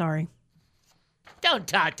time, sorry. Don't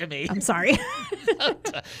talk to me. I'm sorry. Don't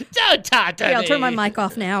talk to me. Yeah, I'll turn my mic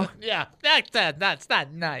off now. Yeah, that's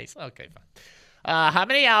not nice. Okay, fine. How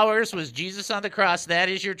many hours was Jesus on the cross? That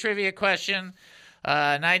is your trivia question.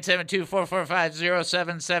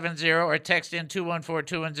 972-445-0770 or text in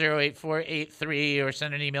 214-210-8483 or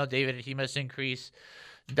send an email,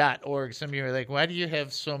 david@hemustincrease.org. Some of you are like, why do you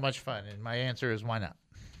have so much fun? And my answer is, why not?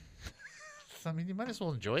 I mean, you might as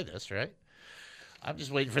well enjoy this, right? I'm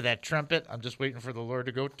just waiting for that trumpet. I'm just waiting for the Lord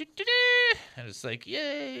to go, and it's like,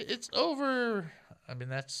 yay, it's over. I mean,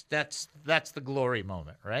 that's the glory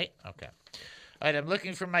moment, right? Okay. All right, I'm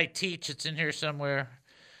looking for my teach. It's in here somewhere.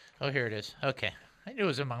 Oh, here it is. Okay. I knew it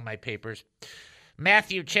was among my papers.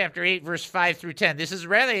 Matthew chapter 8, verse 5 through 10. This is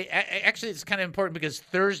actually, it's kind of important because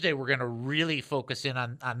Thursday we're going to really focus in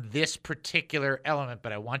on this particular element,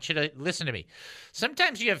 but I want you to listen to me.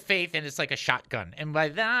 Sometimes you have faith and it's like a shotgun. And by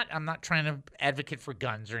that, I'm not trying to advocate for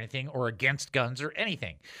guns or anything or against guns or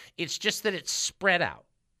anything. It's just that it's spread out.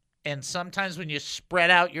 And sometimes when you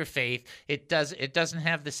spread out your faith, it doesn't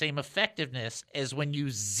have the same effectiveness as when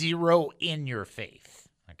you zero in your faith.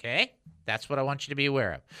 Okay? That's what I want you to be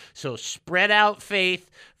aware of. So spread out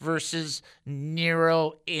faith versus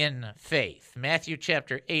narrow in faith. Matthew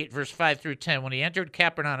chapter 8, verse 5 through 10. When he entered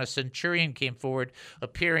Capernaum, a centurion came forward,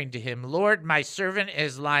 appearing to him. Lord, my servant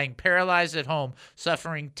is lying paralyzed at home,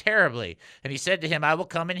 suffering terribly. And he said to him, I will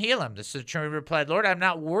come and heal him. The centurion replied, Lord, I'm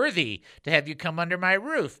not worthy to have you come under my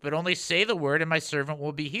roof, but only say the word and my servant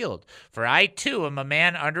will be healed. For I too am a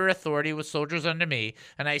man under authority with soldiers under me.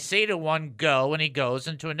 And I say to one, go, and he goes,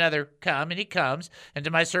 and to another, come, and he comes, and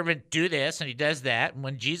to my servant, do this, and he does that. And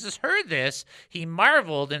when Jesus heard this, he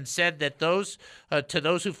marveled and said that to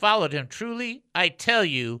those who followed him, truly I tell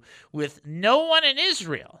you, with no one in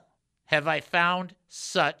Israel have I found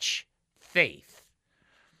such faith.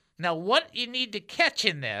 Now, what you need to catch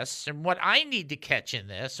in this, and what I need to catch in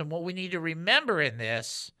this, and what we need to remember in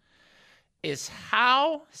this, is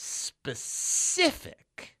how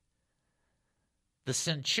specific the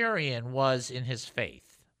centurion was in his faith.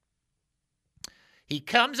 He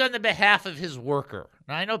comes on the behalf of his worker.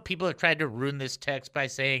 Now, I know people have tried to ruin this text by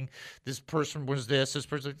saying this person was this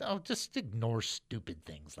person. Oh, just ignore stupid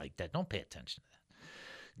things like that. Don't pay attention to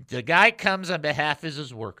that. The guy comes on behalf of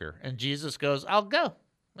his worker, and Jesus goes, I'll go.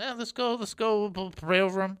 Well, let's go. We'll pray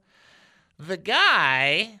over him. The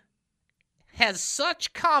guy has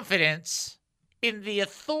such confidence in the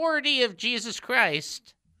authority of Jesus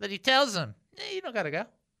Christ that he tells him, you don't got to go.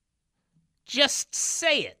 Just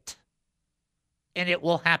say it. And it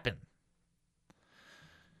will happen.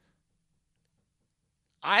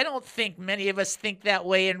 I don't think many of us think that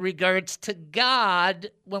way in regards to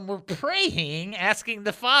God when we're praying, asking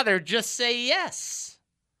the Father, just say yes.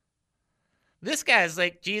 This guy's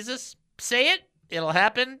like, Jesus, say it, it'll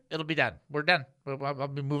happen, it'll be done. We're done. I'll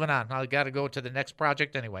be moving on. I got to go to the next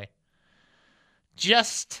project anyway.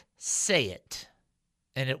 Just say it,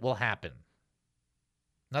 and it will happen.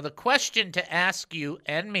 Now, the question to ask you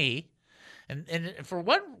and me, and for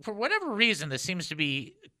whatever reason, this seems to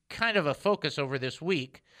be kind of a focus over this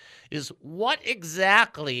week, is what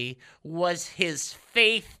exactly was his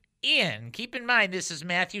faith in? Keep in mind, this is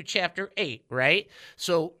Matthew chapter 8, right?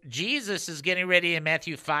 So Jesus is getting ready in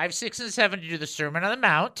Matthew 5, 6, and 7 to do the Sermon on the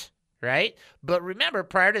Mount, right? But remember,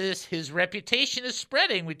 prior to this, his reputation is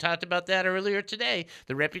spreading. We talked about that earlier today.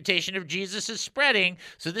 The reputation of Jesus is spreading.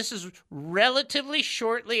 So this is relatively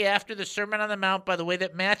shortly after the Sermon on the Mount, by the way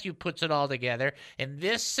that Matthew puts it all together. And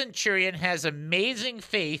this centurion has amazing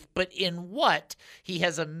faith, but in what? He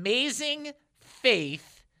has amazing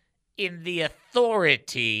faith in the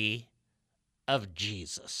authority of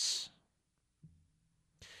Jesus.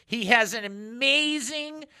 He has an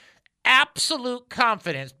amazing absolute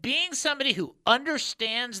confidence, being somebody who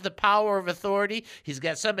understands the power of authority. He's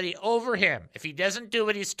got somebody over him. If he doesn't do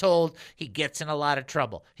what he's told, he gets in a lot of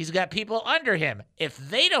trouble. He's got people under him. If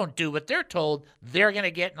they don't do what they're told, they're going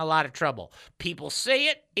to get in a lot of trouble. People say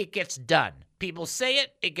it, it gets done. People say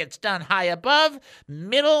it, it gets done high above,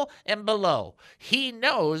 middle, and below. He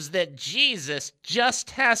knows that Jesus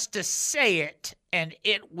just has to say it, and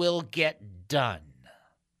it will get done.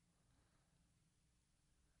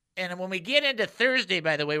 And when we get into Thursday,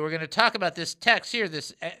 by the way, we're going to talk about this text here,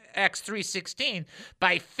 this Acts 3:16.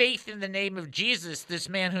 By faith in the name of Jesus, this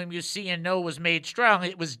man whom you see and know was made strong.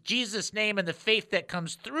 It was Jesus' name and the faith that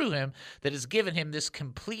comes through him that has given him this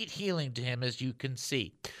complete healing to him, as you can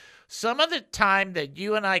see. Some of the time that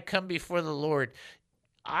you and I come before the Lord,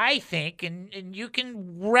 I think, and you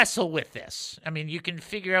can wrestle with this. I mean, you can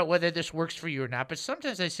figure out whether this works for you or not. But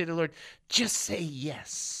sometimes I say to the Lord, just say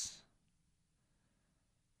yes.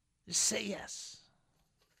 Just say yes.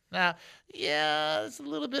 Now, yeah, it's a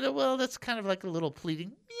little bit of, well, that's kind of like a little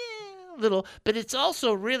pleading. Yeah, a little. But it's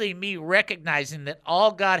also really me recognizing that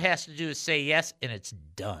all God has to do is say yes, and it's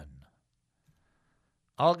done.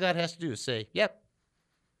 All God has to do is say, yep.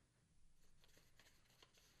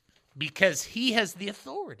 Because he has the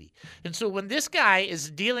authority. And so when this guy is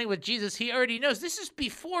dealing with Jesus, he already knows. This is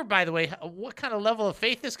before, by the way, what kind of level of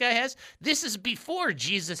faith this guy has. This is before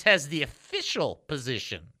Jesus has the official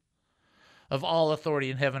position of all authority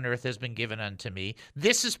in heaven and earth has been given unto me.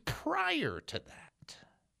 This is prior to that.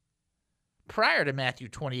 Prior to Matthew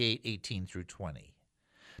 28:18 through 20.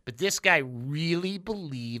 But this guy really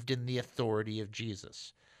believed in the authority of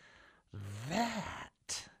Jesus.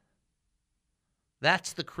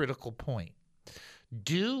 That's the critical point.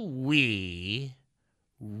 Do we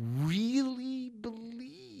really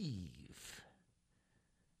believe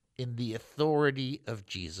in the authority of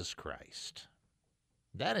Jesus Christ?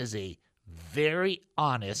 That is a very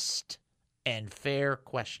honest and fair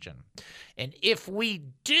question. And if we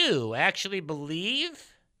do actually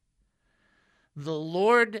believe, the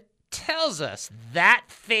Lord tells us that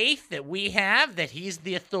faith that we have, that he's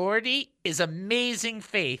the authority, is amazing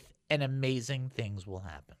faith, and amazing things will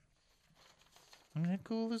happen. How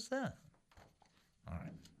cool is that? All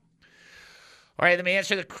right. All right, let me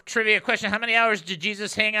answer the trivia question. How many hours did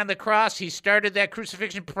Jesus hang on the cross? He started that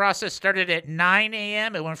crucifixion process, started at 9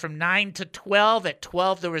 a.m. It went from 9 to 12. At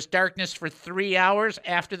 12, there was darkness for 3 hours.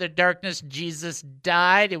 After the darkness, Jesus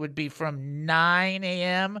died. It would be from 9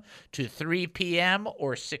 a.m. to 3 p.m.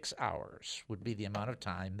 or 6 hours would be the amount of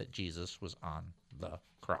time that Jesus was on the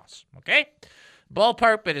cross. Okay?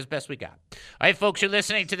 Ballpark, but as best we got. All right, folks, you're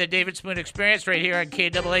listening to the David Spoon Experience right here on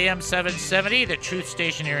KAAM 770, the truth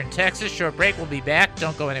station here in Texas. Short break. We'll be back.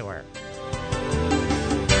 Don't go anywhere.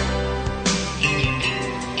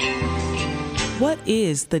 What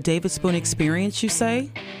is the David Spoon Experience, you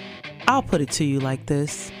say? I'll put it to you like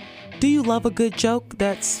this. Do you love a good joke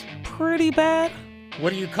that's pretty bad?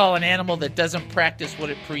 What do you call an animal that doesn't practice what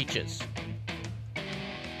it preaches?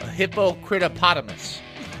 A hippocritopotamus.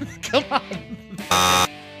 Come on.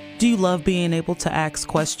 Do you love being able to ask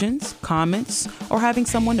questions, comments, or having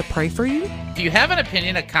someone to pray for you? If you have an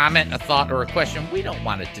opinion, a comment, a thought, or a question, we don't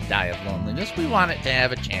want it to die of loneliness. We want it to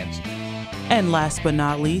have a chance. And last but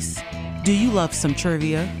not least, do you love some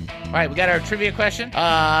trivia? All right, we got our trivia question.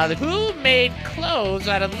 Who made clothes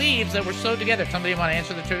out of leaves that were sewed together? Somebody want to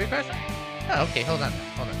answer the trivia question? Oh, okay, hold on.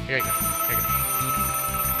 Here you go.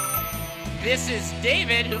 This is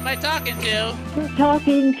David. Who am I talking to? You're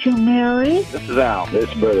talking to Mary. This is Al. This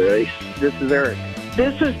is Brother Ace. This is Eric.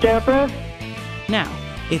 This is Deborah. Now,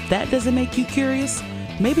 if that doesn't make you curious,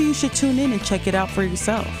 maybe you should tune in and check it out for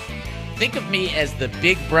yourself. Think of me as the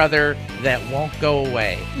big brother that won't go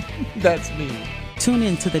away. That's me. Tune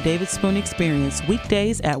in to the David Spoon Experience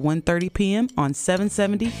weekdays at 1:30 p.m. on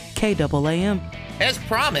 770 KAAM. As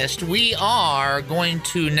promised, we are going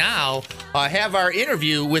to now have our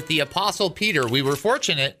interview with the Apostle Peter. We were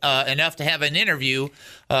fortunate enough to have an interview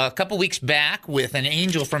a couple weeks back with an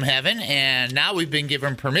angel from heaven, and now we've been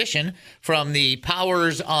given permission from the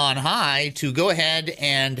powers on high to go ahead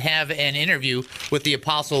and have an interview with the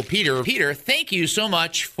Apostle Peter. Peter, thank you so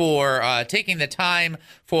much for taking the time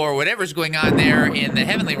for whatever's going on there in the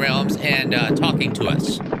heavenly realms and talking to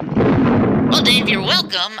us. Well, Dave, you're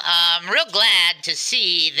welcome. I'm real glad to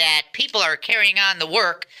see that people are carrying on the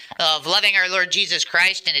work of loving our Lord Jesus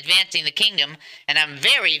Christ and advancing the kingdom. And I'm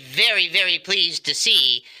very, very, very pleased to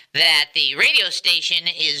see that the radio station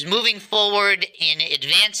is moving forward in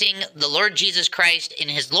advancing the Lord Jesus Christ in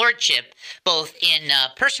his lordship, both in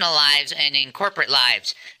personal lives and in corporate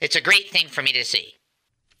lives. It's a great thing for me to see.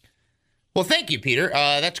 Well, thank you, Peter.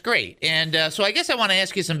 That's great. And so I guess I want to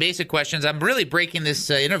ask you some basic questions. I'm really breaking this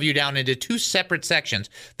interview down into two separate sections.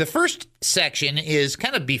 The first section is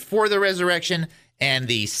kind of before the resurrection, and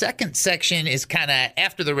the second section is kind of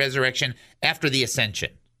after the resurrection, after the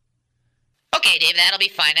ascension. Okay, Dave, that'll be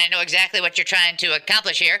fine. I know exactly what you're trying to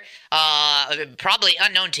accomplish here. Probably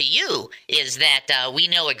unknown to you is that we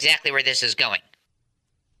know exactly where this is going.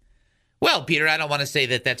 Well, Peter, I don't want to say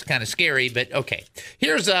that that's kind of scary, but okay.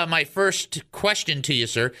 Here's my first question to you,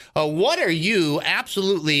 sir. What are you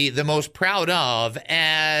absolutely the most proud of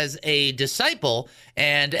as a disciple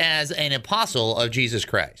and as an apostle of Jesus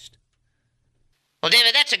Christ? Well,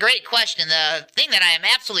 David, that's a great question. The thing that I am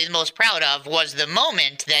absolutely the most proud of was the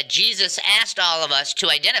moment that Jesus asked all of us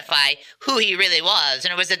to identify who he really was.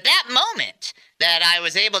 And it was at that moment that I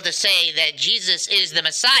was able to say that Jesus is the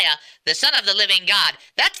Messiah, the Son of the living God.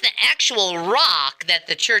 That's the actual rock that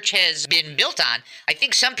the church has been built on. I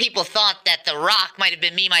think some people thought that the rock might have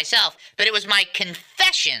been me myself, but it was my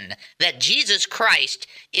confession that Jesus Christ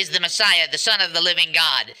is the Messiah, the Son of the living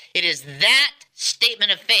God. It is that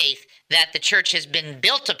statement of faith that the church has been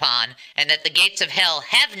built upon, and that the gates of hell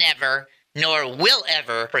have never, nor will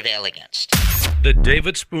ever, prevail against. The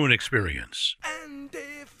David Spoon Experience. And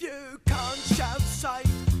if you can't shout sight,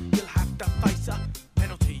 you'll have to face a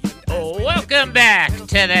penalty. Welcome back to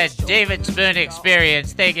the David Spoon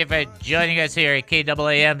Experience. Thank you for joining us here at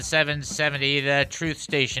KAAM 770, the truth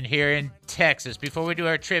station here in Texas. Before we do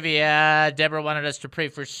our trivia, Deborah wanted us to pray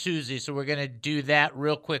for Susie, so we're going to do that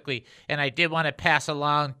real quickly. And I did want to pass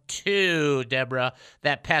along to Deborah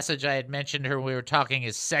that passage I had mentioned her when we were talking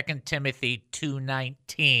is 2 Timothy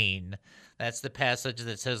 2:19. That's the passage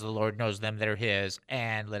that says the Lord knows them that are his,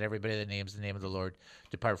 and let everybody that names the name of the Lord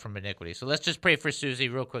depart from iniquity. So let's just pray for Susie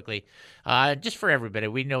real quickly. Just for everybody.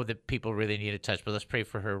 We know that people really need a touch, but let's pray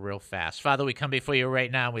for her real fast. Father, we come before you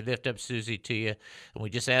right now, and we lift up Susie to you, and we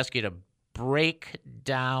just ask you to break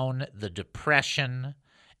down the depression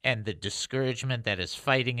and the discouragement that is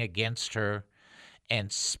fighting against her,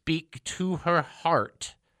 and speak to her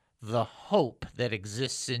heart the hope that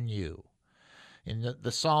exists in you. In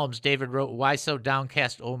the Psalms, David wrote, "Why so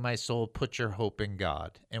downcast, O my soul? Put your hope in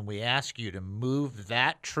God." And we ask you to move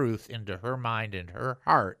that truth into her mind and her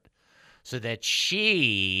heart so that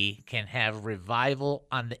she can have revival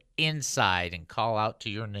on the inside and call out to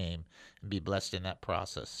your name and be blessed in that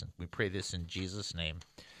process. And we pray this in Jesus' name.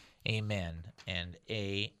 Amen and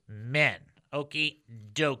amen. Okie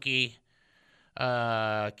dokie.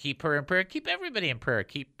 Keep her in prayer. Keep everybody in prayer.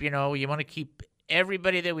 You want to keep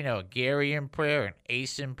everybody that we know, Gary in prayer, and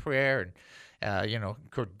Ace in prayer, and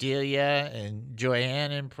Cordelia and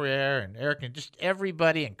Joanne in prayer, and Eric, and just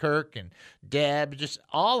everybody, and Kirk and Deb, just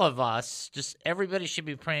all of us, just everybody should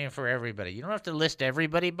be praying for everybody. You don't have to list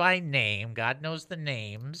everybody by name. God knows the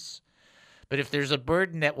names. But if there's a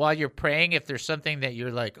burden that while you're praying, if there's something that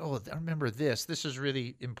you're like, oh, I remember this is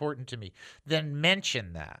really important to me, then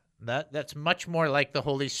mention that. That's much more like the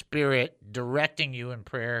Holy Spirit directing you in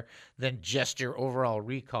prayer than just your overall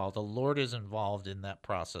recall. The Lord is involved in that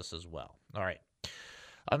process as well. All right.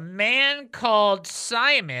 A man called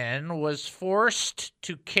Simon was forced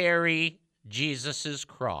to carry Jesus'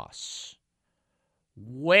 cross.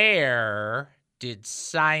 Where did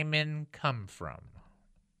Simon come from?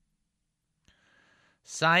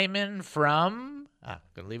 Simon from... I'm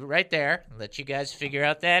going to leave it right there and let you guys figure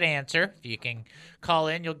out that answer. If you can call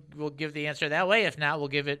in, we'll give the answer that way. If not, we'll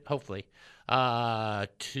give it, hopefully, we'll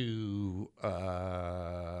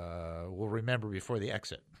remember before the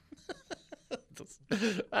exit.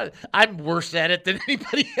 I'm worse at it than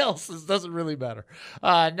anybody else. This doesn't really matter.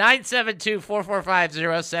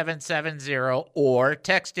 972-445-0770 or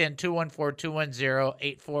text in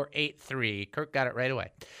 214-210-8483. Kirk got it right away.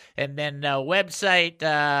 And then website,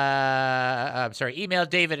 email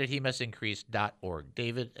David at hemustincrease.org.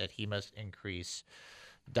 David at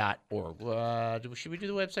hemustincrease.org. Should we do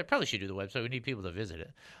the website? Probably should do the website. We need people to visit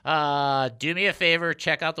it. Do me a favor.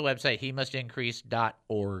 Check out the website,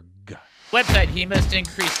 hemustincrease.org. Website,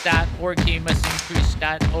 hemustincrease.org,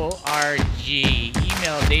 hemustincrease.org.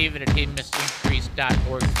 Email David at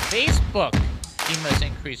hemustincrease.org. Facebook, He Must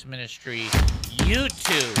Increase Ministry.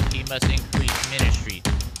 YouTube, He Must Increase Ministry.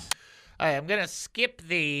 All right, I'm going to skip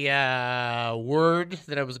the word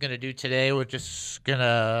that I was going to do today. We're just going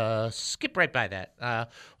to skip right by that. I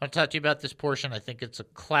want to talk to you about this portion. I think it's a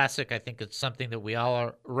classic. I think it's something that we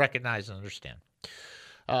all recognize and understand.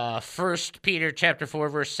 1 Peter chapter 4,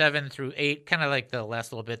 verse 7 through 8, kind of like the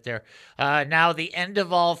last little bit there. Now the end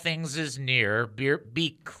of all things is near.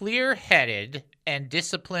 Be clear-headed and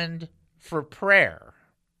disciplined for prayer.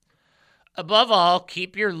 Above all,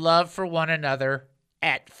 keep your love for one another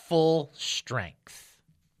at full strength.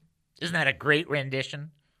 Isn't that a great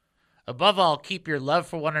rendition? Above all, keep your love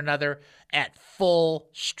for one another at full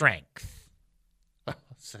strength. I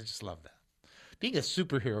just love that. Being a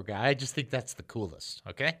superhero guy, I just think that's the coolest,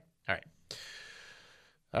 okay?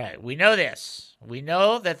 All right, we know this. We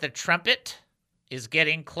know that the trumpet is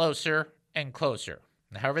getting closer and closer.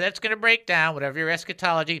 However that's going to break down, whatever your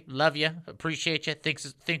eschatology, love you, appreciate you, think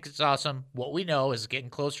it's awesome. What we know is getting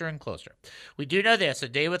closer and closer. We do know this. A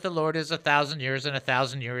day with the Lord is 1,000 years, and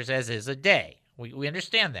 1,000 years as is a day. We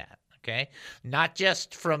understand that, okay? Not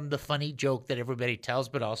just from the funny joke that everybody tells,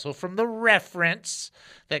 but also from the reference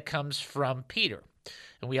that comes from Peter.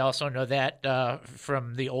 And we also know that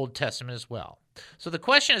from the Old Testament as well. So the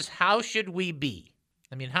question is, how should we be?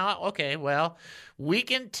 I mean, we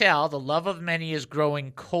can tell the love of many is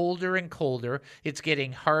growing colder and colder. It's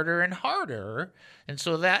getting harder and harder. And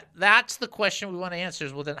so that's the question we want to answer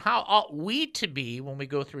is, well, then how ought we to be when we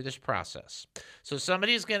go through this process? So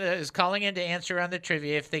somebody is calling in to answer on the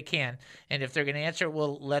trivia if they can. And if they're going to answer,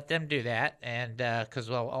 we'll let them do that. And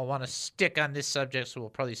because I'll want to stick on this subject, so we'll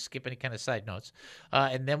probably skip any kind of side notes.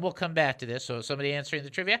 And then we'll come back to this. So somebody answering the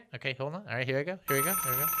trivia? Okay, hold on. All right, here we go.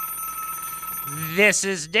 This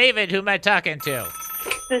is David. Who am I talking to?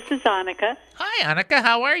 This is Annika. Hi, Annika.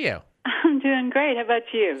 How are you? I'm doing great. How about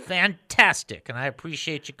you? Fantastic, and I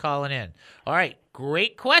appreciate you calling in. All right,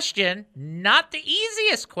 great question. Not the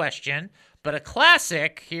easiest question, but a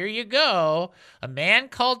classic. Here you go. A man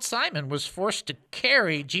called Simon was forced to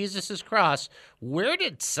carry Jesus' cross. Where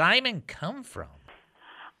did Simon come from?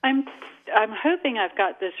 I'm hoping I've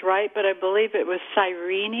got this right, but I believe it was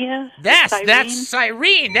Cyrenia. That's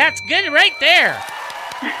Cyrene. That's good right there.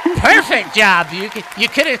 Perfect job. You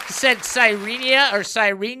could have said Cyrenia or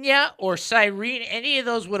Cyrene. Any of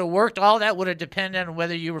those would have worked. All that would have depended on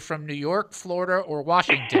whether you were from New York, Florida, or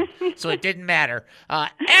Washington. So it didn't matter.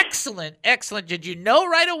 Excellent. Did you know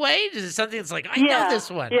right away? Is it something that's like, I know this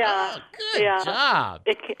one? Yeah. Oh, good job.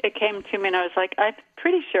 It came to me, and I was like, I'm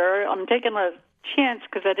pretty sure. I'm taking a chance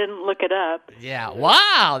because I didn't look it up. Yeah.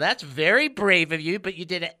 Wow. That's very brave of you, but you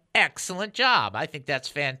did an excellent job. I think that's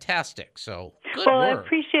fantastic. So good work. I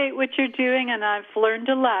appreciate what you're doing, and I've learned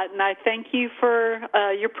a lot, and I thank you for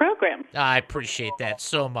your program. I appreciate that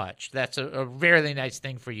so much. That's a really nice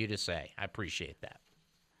thing for you to say. I appreciate that.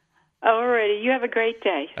 All righty. You have a great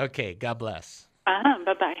day. Okay. God bless.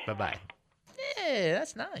 Bye-bye. Bye-bye. Yeah,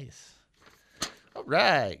 that's nice. All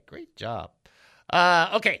right. Great job.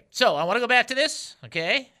 Okay, so I want to go back to this,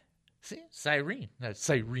 okay? See, Cyrene. No,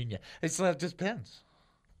 Cyrenia. It just depends.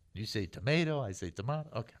 You say tomato, I say tomato.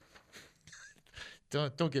 Okay.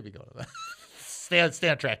 Don't get me going. Stay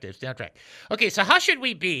on track, Dave. Stay on track. Okay, so how should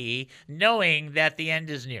we be knowing that the end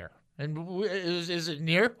is near? And is it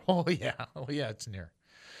near? Oh, yeah. It's near.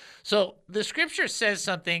 So the scripture says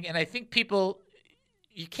something, and I think people...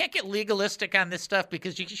 You can't get legalistic on this stuff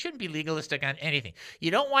because you shouldn't be legalistic on anything.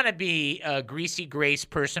 You don't want to be a greasy grace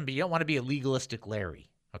person, but you don't want to be a legalistic Larry.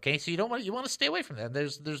 Okay, so you want to stay away from that.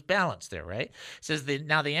 There's balance there, right? It says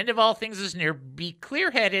now the end of all things is near. Be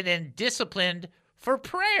clear-headed and disciplined for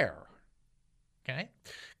prayer. Okay,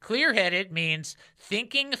 clear-headed means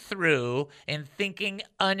thinking through and thinking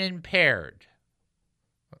unimpaired.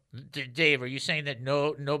 Dave, are you saying that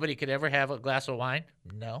nobody could ever have a glass of wine?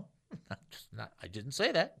 No. I didn't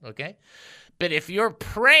say that, okay? But if you're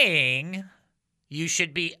praying, you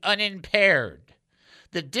should be unimpaired.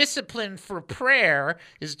 The discipline for prayer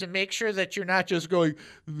is to make sure that you're not just going,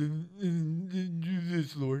 do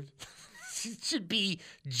this, Lord. It should be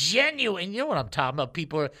genuine. You know what I'm talking about,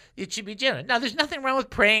 it should be genuine. Now, there's nothing wrong with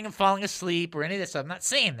praying and falling asleep or any of this stuff. I'm not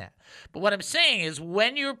saying that. But what I'm saying is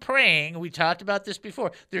when you're praying, we talked about this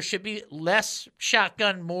before, there should be less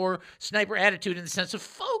shotgun, more sniper attitude in the sense of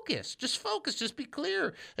focus. Just focus. Just be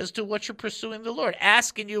clear as to what you're pursuing the Lord.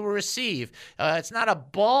 Ask and you will receive. It's not a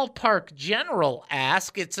ballpark general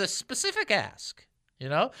ask. It's a specific ask. You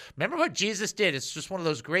know, remember what Jesus did? It's just one of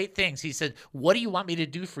those great things. He said, what do you want me to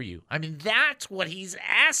do for you? I mean, that's what he's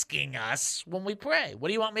asking us when we pray. What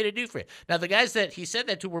do you want me to do for you? Now, the guys that he said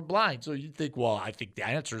that to were blind. So you think, well, I think the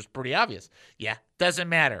answer is pretty obvious. Yeah, doesn't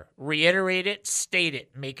matter. Reiterate it, state it,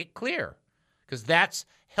 make it clear. Because that's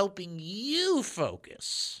helping you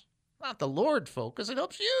focus. Not the Lord focus. It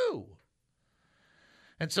helps you.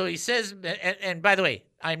 And so he says, and by the way,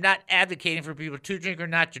 I'm not advocating for people to drink or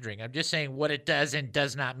not to drink. I'm just saying what it does and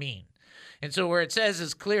does not mean. And so where it says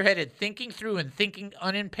is clear-headed, thinking through and thinking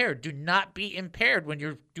unimpaired. Do not be impaired when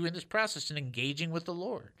you're doing this process and engaging with the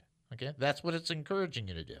Lord. Okay? That's what it's encouraging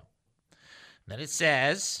you to do. And then it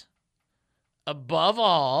says, above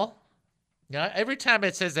all, now every time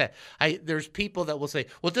it says that, there's people that will say,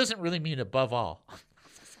 well, it doesn't really mean above all.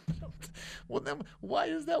 Well, then why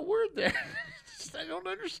is that word there? I don't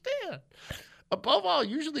understand. Above all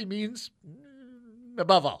usually means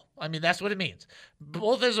above all. I mean, that's what it means.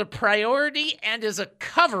 Both as a priority and as a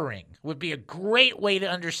covering would be a great way to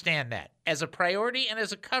understand that. As a priority and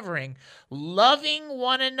as a covering, love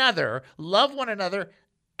one another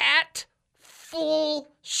at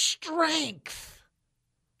full strength.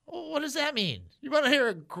 What does that mean? You want to hear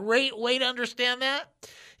a great way to understand that?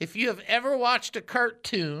 If you have ever watched a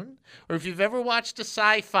cartoon, or if you've ever watched a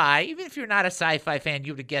sci-fi, even if you're not a sci-fi fan,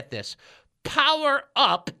 you would get this. Power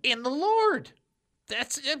up in the Lord.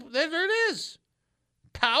 That's it. There it is.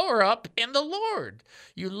 Power up in the Lord.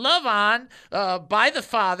 You love on by the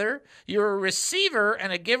Father. You're a receiver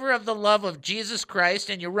and a giver of the love of Jesus Christ,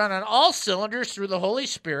 and you run on all cylinders through the Holy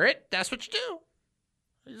Spirit. That's what you do.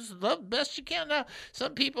 You just love best you can. Now,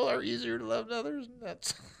 some people are easier to love than others.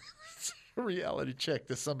 That's a reality check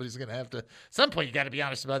that somebody's going to have to. At some point, you got to be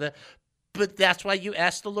honest about that. But that's why you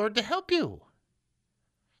ask the Lord to help you.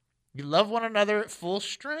 You love one another at full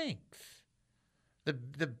strength.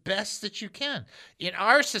 The best that you can. In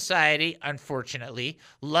our society, unfortunately,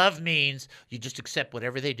 love means you just accept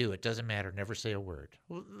whatever they do. It doesn't matter. Never say a word.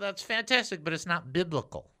 Well, that's fantastic, but it's not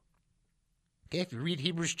biblical. Okay, if you read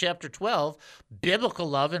Hebrews chapter 12, biblical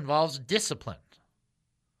love involves discipline.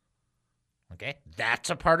 Okay, that's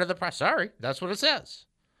a part of the process. Sorry, that's what it says.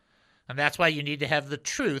 And that's why you need to have the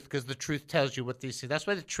truth, because the truth tells you what these things. That's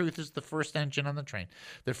why the truth is the first engine on the train,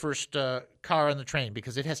 the first car on the train,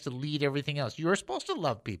 because it has to lead everything else. You're supposed to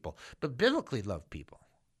love people, but biblically love people.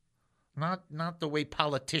 Not the way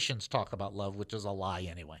politicians talk about love, which is a lie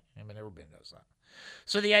anyway. I mean, everybody knows that.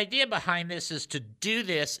 So the idea behind this is to do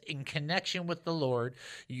this in connection with the Lord.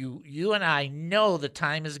 You and I know the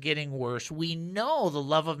time is getting worse. We know the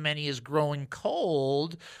love of many is growing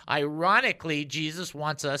cold. Ironically, Jesus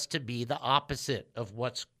wants us to be the opposite of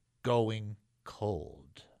what's going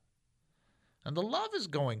cold. And the love is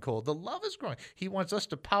going cold. The love is growing. He wants us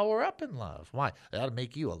to power up in love. Why? That'll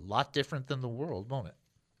make you a lot different than the world, won't it?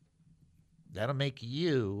 That'll make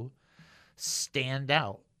you stand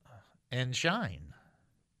out and shine.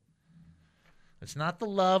 It's not the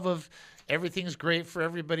love of everything's great for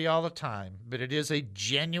everybody all the time, but it is a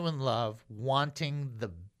genuine love wanting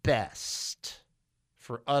the best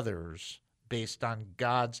for others based on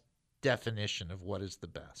God's definition of what is the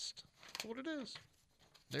best. That's what it is.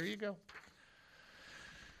 There you go.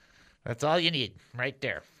 That's all you need right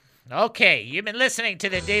there. Okay, you've been listening to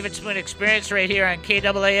the David Spoon Experience right here on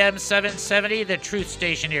KAAM 770, the truth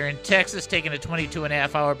station here in Texas, taking a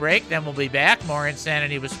 22-and-a-half-hour break. Then we'll be back. More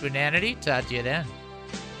Insanity with Spoonanity. Talk to you then.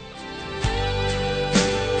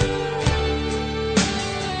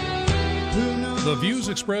 The views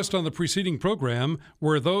expressed on the preceding program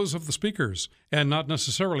were those of the speakers, and not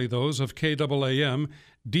necessarily those of KAAM,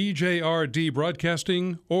 DJRD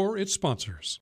Broadcasting, or its sponsors.